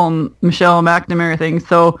whole Michelle McNamara thing.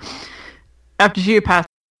 So, after she had passed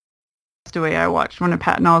away, I watched one of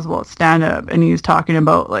Patton Oswalt's stand-up, and he was talking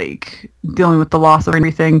about, like, dealing with the loss of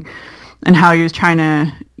everything, and how he was trying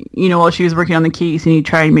to, while she was working on the case, and he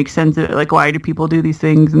tried to make sense of it, like, why do people do these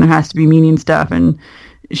things, and there has to be meaning and stuff, and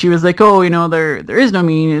she was like, there is no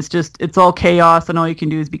meaning, it's all chaos, and all you can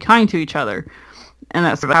do is be kind to each other. And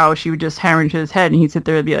that's how she would just hammer into his head, and he'd sit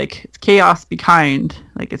there and be like, it's chaos, be kind.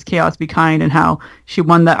 Like, it's chaos, be kind, and how she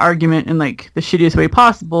won that argument in, like, the shittiest way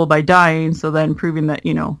possible by dying, so then proving that,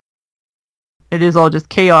 it is all just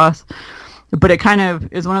chaos. But it kind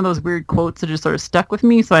of is one of those weird quotes that just sort of stuck with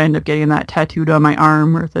me, so I ended up getting that tattooed on my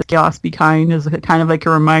arm, where it says, chaos, be kind, is kind of like a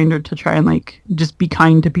reminder to try and, like, just be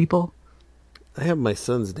kind to people. I have my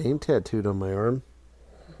son's name tattooed on my arm.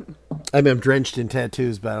 I mean, I'm drenched in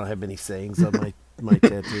tattoos, but I don't have any sayings on my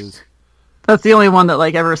tattoos. That's the only one that,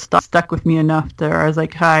 like, ever stuck with me enough to where I was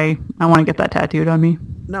like, hi, I want to get that tattooed on me.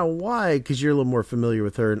 Now, why? Because you're a little more familiar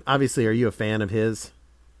with her, and obviously, are you a fan of his?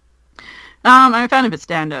 I'm a fan of his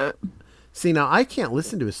stand-up. See, now, I can't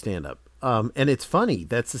listen to his stand-up, and it's funny.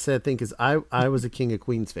 That's the sad thing, because I was a King of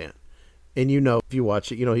Queens fan, and if you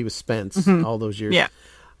watch it, he was Spence all those years. Yeah.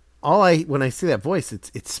 When I see that voice,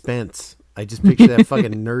 it's Spence. I just picture that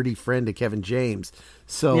fucking nerdy friend of Kevin James.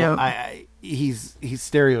 So yep. He's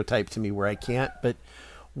stereotyped to me where I can't. But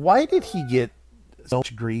why did he get so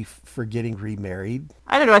much grief for getting remarried?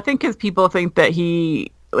 I don't know. I think because people think that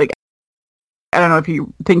he, like, I don't know if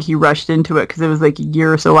you think he rushed into it because it was like a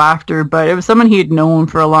year or so after, but it was someone he had known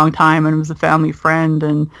for a long time and it was a family friend.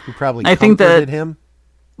 And who probably I think that him.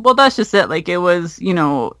 Well, that's just it. Like, it was,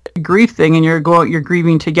 a grief thing, and you're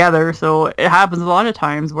grieving together. So it happens a lot of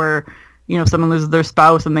times where, someone loses their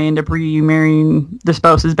spouse and they end up remarrying their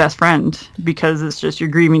spouse's best friend because it's just you're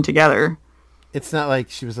grieving together. It's not like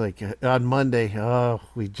she was like, on Monday,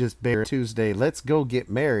 we just buried Tuesday, let's go get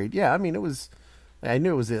married. Yeah, I mean, I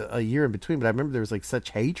knew it was a year in between, but I remember there was like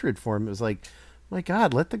such hatred for him. It was like, my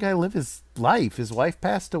God, let the guy live his life. His wife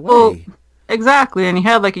passed away. Well, exactly, and he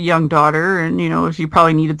had like a young daughter, and she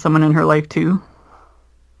probably needed someone in her life too.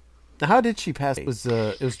 How did she pass? It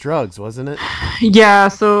was drugs, wasn't it? Yeah,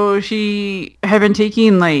 so she had been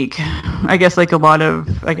taking like a lot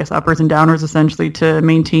of uppers and downers essentially to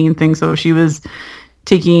maintain things. So she was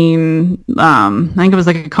taking I think it was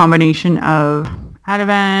like a combination of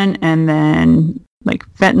Ativan and then like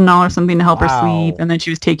fentanyl or something to help her sleep, and then she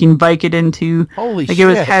was taking Vicodin too. Holy shit! It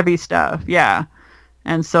was heavy stuff, yeah.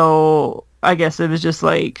 And so I guess it was just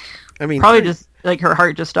like, probably just like her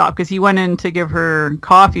heart just stopped because he went in to give her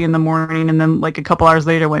coffee in the morning, and then like a couple hours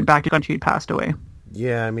later went back to when she had passed away.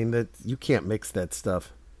 Yeah, I mean that you can't mix that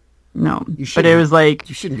stuff. No, but it was like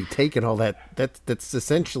you shouldn't be taking all that. That's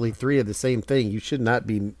essentially 3 of the same thing. You should not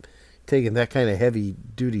be taking that kind of heavy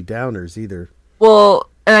duty downers either. Well,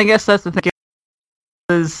 and I guess that's the thing.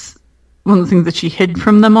 one of the things that she hid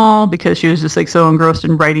from them all because she was just like so engrossed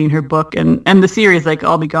in writing her book. And the series, like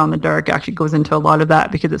I'll Be Gone in the Dark, actually goes into a lot of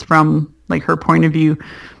that because it's from like her point of view.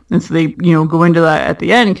 And so they, go into that at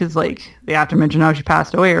the end because like they have to mention how she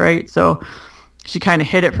passed away, right? So she kind of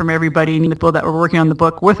hid it from everybody, and the people that were working on the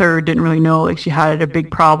book with her didn't really know like she had a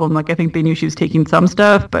big problem. Like I think they knew she was taking some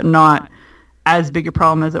stuff, but not as big a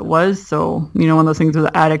problem as it was. So, one of those things with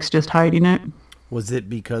the addicts just hiding it. Was it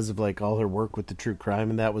because of like all her work with the true crime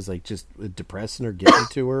and that was like just depressing her, getting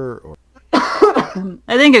to her? Or?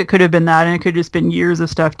 I think it could have been that, and it could have just been years of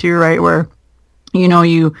stuff too, right? Where,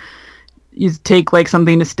 you take like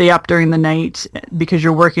something to stay up during the night because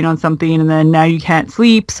you're working on something, and then now you can't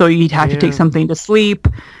sleep, so you'd have to take something to sleep,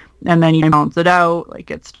 and then you balance it out. Like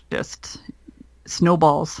it's just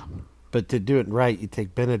snowballs. But to do it right, you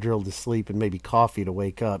take Benadryl to sleep and maybe coffee to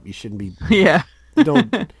wake up. You shouldn't be. Yeah.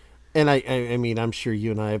 Don't. And I mean, I'm sure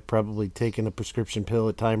you and I have probably taken a prescription pill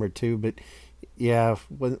a time or two, but yeah,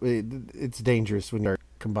 it's dangerous when you're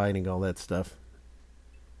combining all that stuff.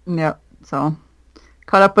 Yeah. So.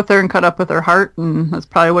 Caught up with her and caught up with her heart, and that's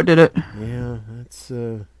probably what did it. Yeah, that's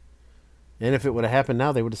and if it would have happened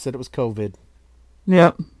now, they would have said it was COVID.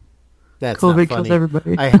 Yep. That's COVID not funny. kills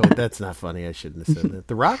everybody. I hope that's not funny. I shouldn't have said that.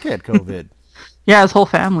 The Rock had COVID. Yeah, his whole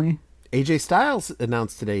family. AJ Styles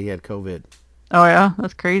announced today he had COVID. Oh yeah,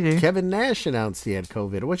 that's crazy. Kevin Nash announced he had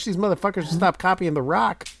COVID. I wish these motherfuckers would stop copying The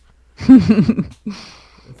Rock. I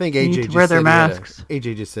think AJ just wear their masks.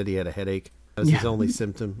 AJ just said he had a headache. That was his only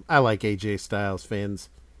symptom. I like AJ Styles, fans.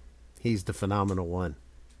 He's the phenomenal one.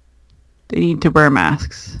 They need to wear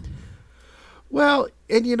masks. Well,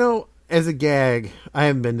 and as a gag, I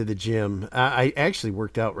haven't been to the gym. I actually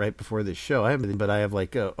worked out right before this show. I haven't been, but I have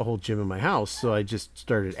like a whole gym in my house, so I just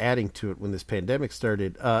started adding to it when this pandemic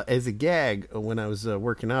started. As a gag, when I was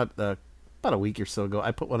working out about a week or so ago,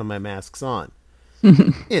 I put one of my masks on.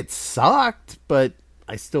 It sucked, but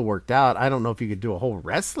I still worked out. I don't know if you could do a whole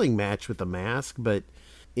wrestling match with a mask, but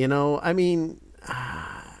I mean,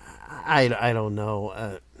 I don't know.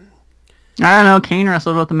 I don't know. Kane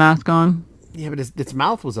wrestled with the mask on. Yeah, but its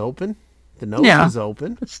mouth was open. The nose was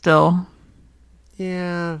open. But still.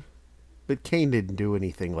 Yeah, but Kane didn't do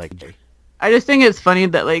anything like Jay. I just think it's funny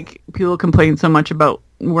that like people complain so much about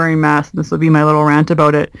wearing masks. This will be my little rant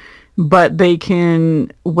about it. But they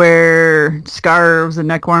can wear scarves and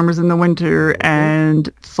neck warmers in the winter and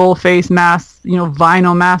full face masks,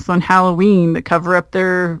 vinyl masks on Halloween that cover up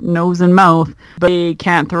their nose and mouth. But they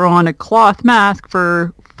can't throw on a cloth mask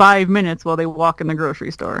for 5 minutes while they walk in the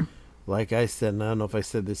grocery store. Like I said, and I don't know if I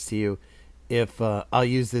said this to you, if I'll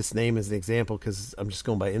use this name as an example because I'm just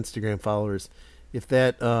going by Instagram followers. If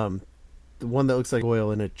that, the one that looks like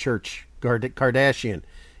oil in a church, Kardashian,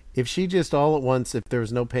 if she just all at once, if there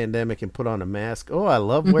was no pandemic and put on a mask, oh, I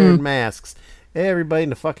love wearing masks. Everybody in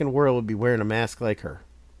the fucking world would be wearing a mask like her.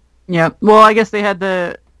 Yeah. Well, I guess they had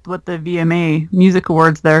the VMA Music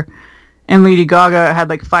Awards there, and Lady Gaga had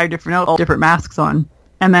like 5 different masks on.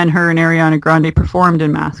 And then her and Ariana Grande performed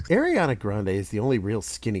in masks. Ariana Grande is the only real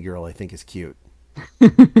skinny girl I think is cute.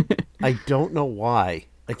 I don't know why.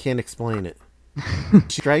 I can't explain it.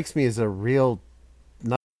 She strikes me as a real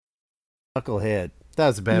knucklehead. That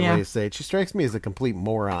was a bad way to say it. She strikes me as a complete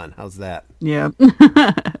moron. How's that? Yeah.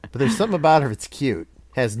 But there's something about her that's cute.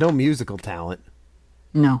 Has no musical talent.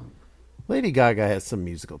 No. Lady Gaga has some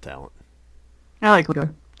musical talent. I like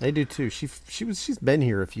her. I do too. She's been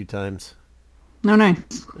here a few times. No,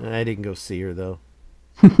 nice. I didn't go see her though.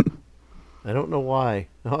 I don't know why.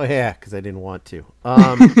 Oh yeah, because I didn't want to.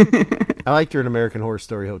 I liked her in American Horror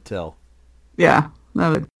Story Hotel. Yeah, that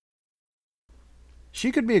was.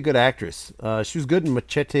 She could be a good actress. She was good in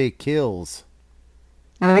Machete Kills.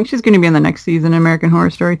 I think she's going to be in the next season of American Horror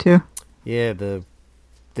Story too. Yeah,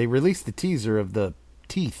 they released the teaser of the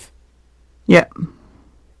teeth. Yeah.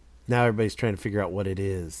 Now everybody's trying to figure out what it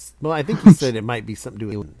is. Well, I think he said it might be something to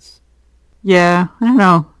do with aliens. Yeah, I don't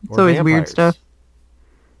know. It's always vampires. Weird stuff.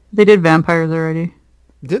 They did vampires already.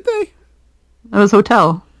 Did they? It was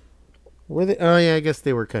Hotel. Were they? Oh yeah, I guess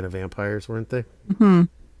they were kind of vampires, weren't they? Mm-hmm.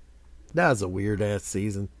 That was a weird ass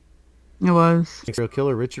season. It was. Serial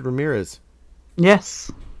killer Richard Ramirez.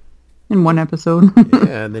 Yes. In one episode.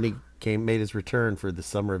 Yeah, and then he made his return for the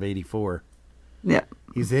summer of '84. Yeah.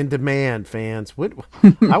 He's in demand, fans. What?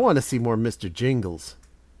 I want to see more Mr. Jingles.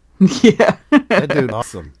 Yeah. That dude's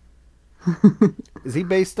awesome. Is he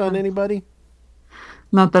based on anybody?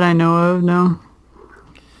 Not that I know of, no.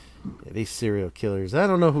 Yeah, these serial killers. I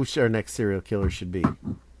don't know who our next serial killer should be.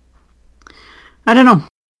 I don't know.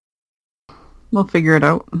 We'll figure it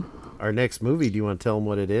out. Our next movie, do you want to tell them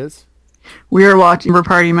what it is? We are watching River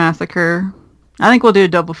Party Massacre. I think we'll do a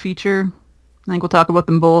double feature. I think we'll talk about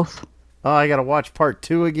them both. Oh, I gotta watch part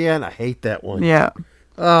 2 again. I hate that one. Yeah.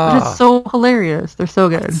 But it's so hilarious. They're so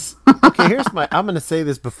good. Okay, I'm gonna say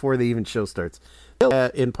this before the even show starts.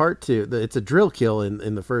 In part 2, it's a drill kill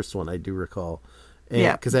in the first one, I do recall.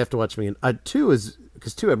 And, because I have to watch me. 2 is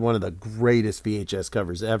because 2 had one of the greatest VHS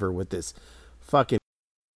covers ever with this fucking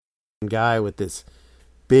guy with this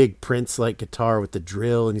big Prince-like guitar with the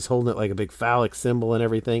drill, and he's holding it like a big phallic symbol and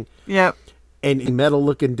everything. Yep. And a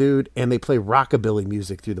metal-looking dude, and they play rockabilly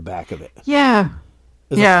music through the back of it. Yeah.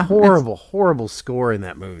 There's a horrible score in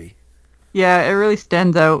that movie. Yeah, it really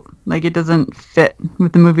stands out. Like, it doesn't fit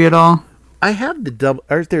with the movie at all. I have the double.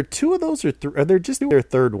 Are there 2 of those, or are there just their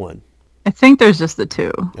third one? I think there's just the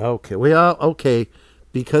 2. Okay. Well, okay.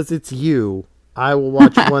 Because it's you, I will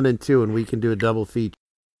watch 1 and 2, and we can do a double feature.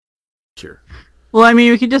 Well, I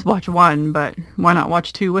mean, we could just watch 1, but why not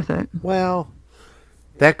watch 2 with it? Well,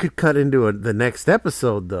 that could cut into the next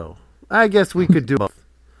episode, though. I guess we could do both.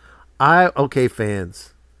 Okay,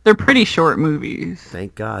 fans. They're pretty short movies.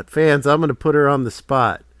 Thank God. Fans, I'm going to put her on the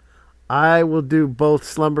spot. I will do both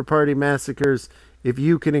Slumber Party Massacres if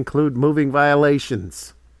you can include Moving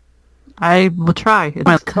Violations. I will try.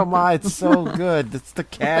 Come on, it's so good. It's the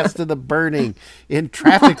cast of The Burning in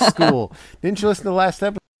Traffic School. Didn't you listen to the last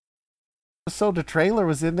episode? The trailer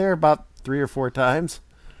was in there about 3 or 4 times.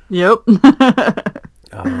 Yep.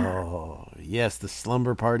 Oh, yes, the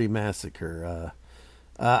Slumber Party Massacre.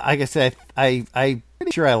 Like I said, I'm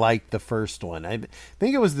pretty sure I liked the first one. I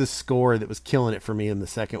think it was the score that was killing it for me in the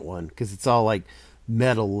second one, because it's all like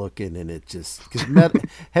metal looking, and it just, because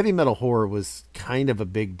heavy metal horror was kind of a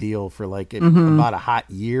big deal for like about a hot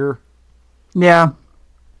year. Yeah.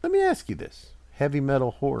 Let me ask you this: heavy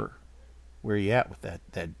metal horror, where are you at with that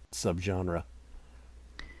subgenre?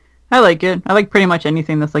 I like it. I like pretty much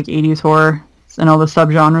anything that's like 80s horror and all the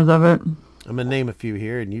subgenres of it. I'm going to name a few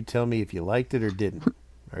here, and you tell me if you liked it or didn't.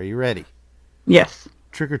 Are you ready? Yes.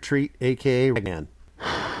 Trick or Treat, a.k.a. Ragman.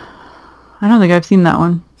 I don't think I've seen that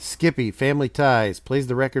one. Skippy, Family Ties, plays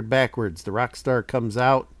the record backwards. The rock star comes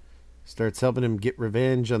out, starts helping him get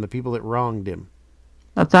revenge on the people that wronged him.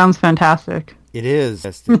 That sounds fantastic. It is.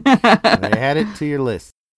 I add it to your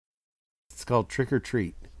list. It's called Trick or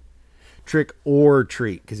Treat. Trick or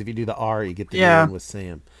Treat, because if you do the R, you get the name with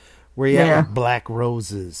Sam. Where you at with Black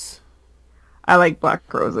Roses? I like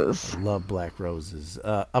Black Roses. I love Black Roses.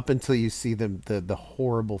 Up until you see the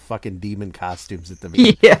horrible fucking demon costumes at the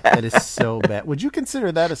beginning. Yeah. That is so bad. Would you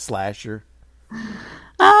consider that a slasher? Yeah,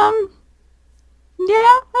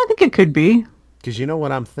 I think it could be. Because you know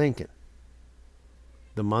what I'm thinking?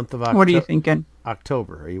 The month of October. What are you thinking?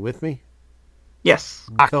 October. Are you with me? Yes.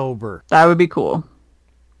 October. That would be cool.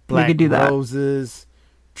 Black we could do that. Roses,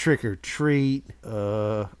 Trick or Treat.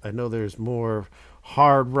 I know there's more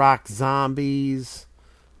Hard Rock Zombies.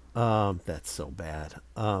 That's so bad.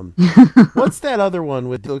 What's that other one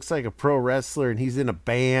with? It looks like a pro wrestler and he's in a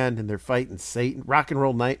band and they're fighting Satan. Rock and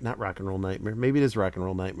Roll Night, not Rock and Roll Nightmare. Maybe it is Rock and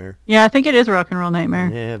Roll Nightmare. Yeah, I think it is Rock and Roll Nightmare.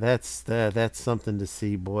 Yeah, that's something to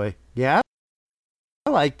see, boy. Yeah, I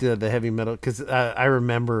liked the heavy metal because I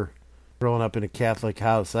remember growing up in a Catholic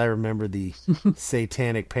house. I remember the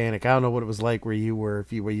Satanic Panic. I don't know what it was like where you were,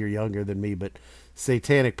 if you're younger than me, but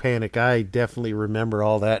Satanic Panic, I definitely remember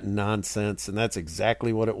all that nonsense, and that's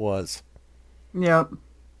exactly what it was. Yep.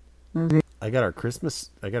 I got our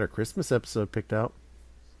Christmas episode picked out.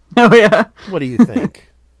 Oh yeah. What do you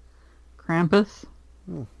think? Krampus?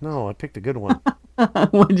 No, I picked a good one.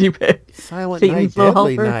 What did you pick? Silent Satan's Night, Little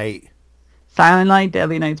Deadly Helper? Night. Silent Night,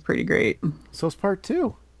 Deadly Night's pretty great. So's part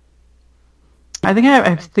 2. I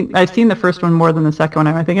think I've seen the first one more than the second one.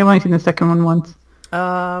 I think I've only seen the second one once.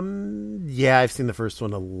 Yeah, I've seen the first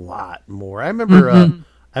one a lot more. I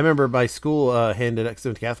remember my school handed out, 'cause I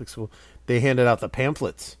went to Catholic school, they handed out the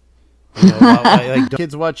pamphlets. You know, like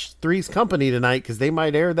kids watch Three's Company tonight because they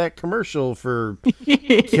might air that commercial for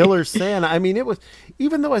Killer Santa. I mean, it was,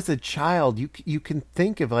 even though as a child you can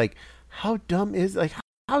think of like how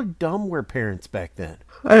dumb were parents back then?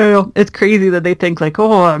 I don't know. It's crazy that they think like,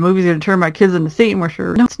 oh, a movie's gonna turn my kids into Satan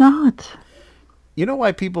worshipers. No, it's not. You know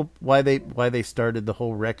why they started the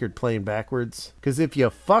whole record playing backwards? Because if you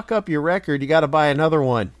fuck up your record, you got to buy another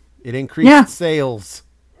one. It increased sales.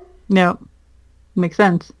 No, makes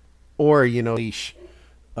sense. Or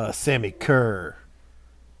Sammy Kerr.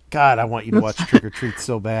 God, I want you to watch Trick or Treat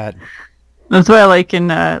so bad. That's why I like in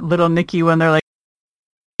Little Nicky when they're like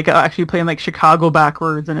actually playing like Chicago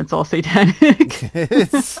backwards and it's all satanic.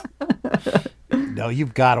 No,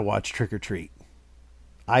 you've got to watch Trick or Treat.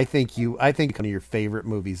 I think it's one of your favorite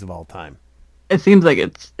movies of all time. It seems like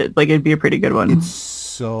it'd be a pretty good one. It's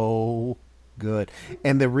so good.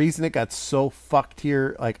 And the reason it got so fucked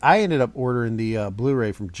here, like I ended up ordering the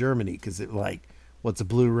Blu-ray from Germany because it like, what's a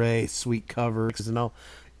Blu-ray, sweet covers and all.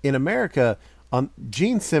 In America,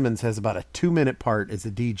 Gene Simmons has about a 2-minute part as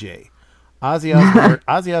a DJ.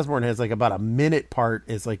 Ozzy Osbourne has like about a minute part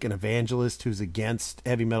as like an evangelist who's against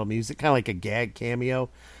heavy metal music, kind of like a gag cameo.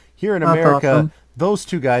 Here in America, awesome. Those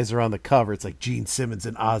two guys are on the cover. It's like Gene Simmons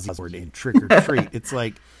and Ozzy Osbourne in Trick or Treat. It's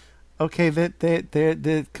like, okay,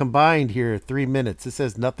 they're combined here 3 minutes. This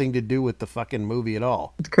has nothing to do with the fucking movie at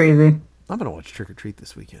all. It's crazy. I'm gonna watch Trick or Treat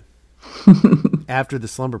this weekend after the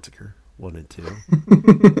Slumber Party 1 and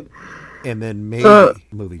 2, and then maybe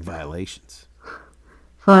Moving Violations.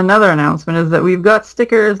 So another announcement is that we've got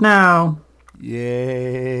stickers now.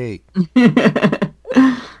 Yay!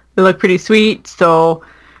 They look pretty sweet, so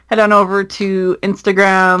head on over to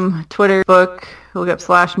Instagram, Twitter, Facebook. Look up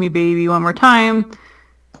 /MeBaby one more time.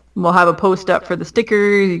 We'll have a post up for the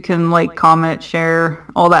stickers. You can like, comment, share,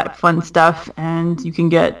 all that fun stuff, and you can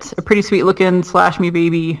get a pretty sweet looking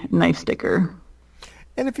 /MeBaby knife sticker.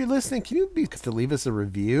 And if you're listening, can you to leave us a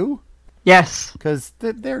review? Yes. Because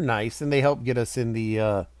they're nice, and they help get us in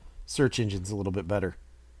the search engines a little bit better.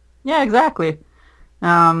 Yeah, exactly.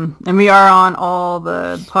 And we are on all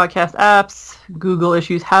the podcast apps. Google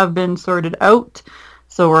issues have been sorted out.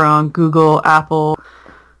 So we're on Google, Apple,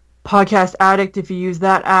 Podcast Addict if you use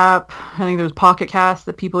that app. I think there's Pocket Cast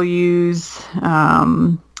that people use.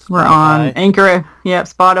 We're on Anchor,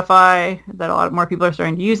 Spotify, that a lot more people are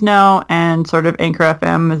starting to use now, and sort of Anchor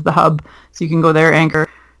FM is the hub. So you can go there,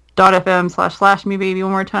 anchor.fm//MeBaby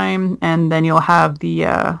one more time, and then you'll have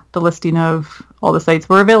the listing of all the sites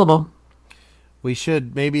where available. We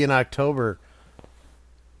should, maybe in October,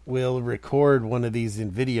 we'll record one of these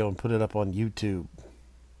in video and put it up on YouTube.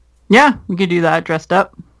 Yeah, we could do that dressed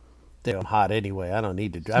up. I'm hot anyway. I don't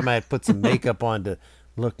need to. I might put some makeup on to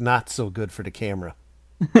look not so good for the camera.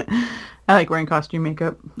 I like wearing costume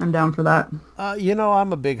makeup. I'm down for that.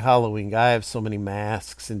 I'm a big Halloween guy. I have so many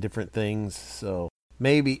masks and different things. So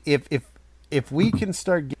maybe if we can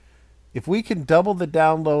if we double the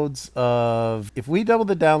downloads of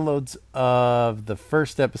the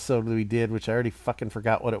first episode we did, which I already fucking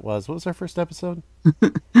forgot what it was. What was our first episode?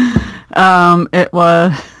 It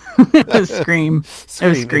was Scream. It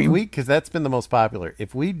was Scream. Because that's been the most popular.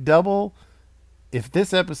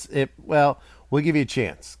 We'll give you a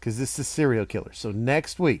chance because this is serial killer. So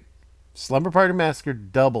next week, Slumber Party Massacre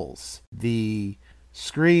doubles the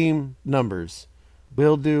Scream numbers.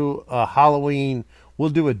 We'll do a Halloween. We'll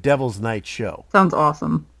do a Devil's Night show. Sounds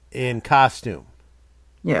awesome. In costume.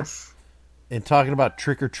 Yes. And talking about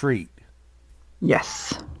Trick or Treat.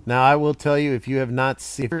 Yes. Now I will tell you, if you have not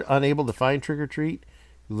seen, if you're unable to find Trick or Treat,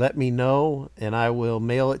 let me know and I will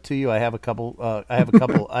mail it to you. I have a couple. I have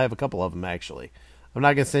a couple of them actually. I'm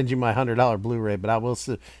not gonna send you my $100 Blu-ray, but I will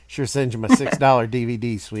sure send you my $6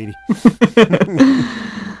 DVD, sweetie.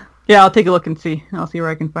 Yeah, I'll take a look and see. I'll see where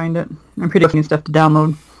I can find it. I'm pretty new stuff to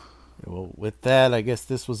download. Well, with that, I guess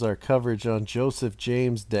this was our coverage on Joseph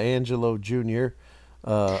James DeAngelo Jr.,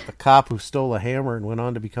 a cop who stole a hammer and went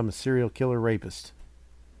on to become a serial killer rapist.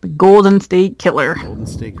 The Golden State Killer. Golden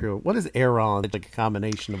State Killer. What is Aaron? It's like a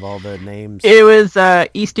combination of all the names. It was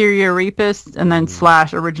East Area Rapist and then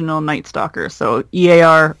 / Original Night Stalker. So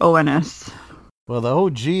EARONS. Well, the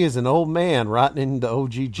OG is an old man rotting in the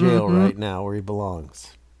OG jail right now where he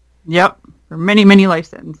belongs. Yep. For many, many life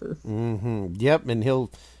sentences. Mm-hmm. Yep, and he'll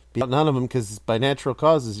be out none of them because by natural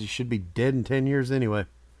causes he should be dead in 10 years anyway.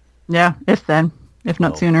 Yeah, if not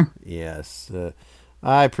sooner. Yes.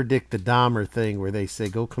 I predict the Dahmer thing where they say,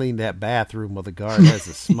 go clean that bathroom while the guard has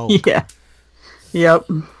a smoke. Yeah. Yep.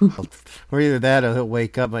 Or either that or he'll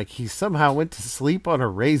wake up like he somehow went to sleep on a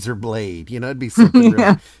razor blade. It'd be something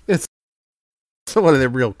real. It's one of the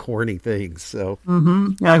real corny things. So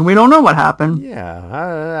yeah, we don't know what happened.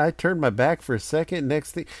 Yeah, I turned my back for a second.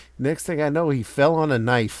 Next thing I know, he fell on a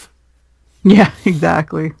knife. Yeah,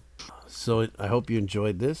 exactly. So I hope you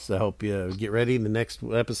enjoyed this. I hope you get ready. The next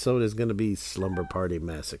episode is going to be Slumber Party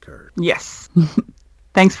Massacre. Yes.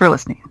 Thanks for listening.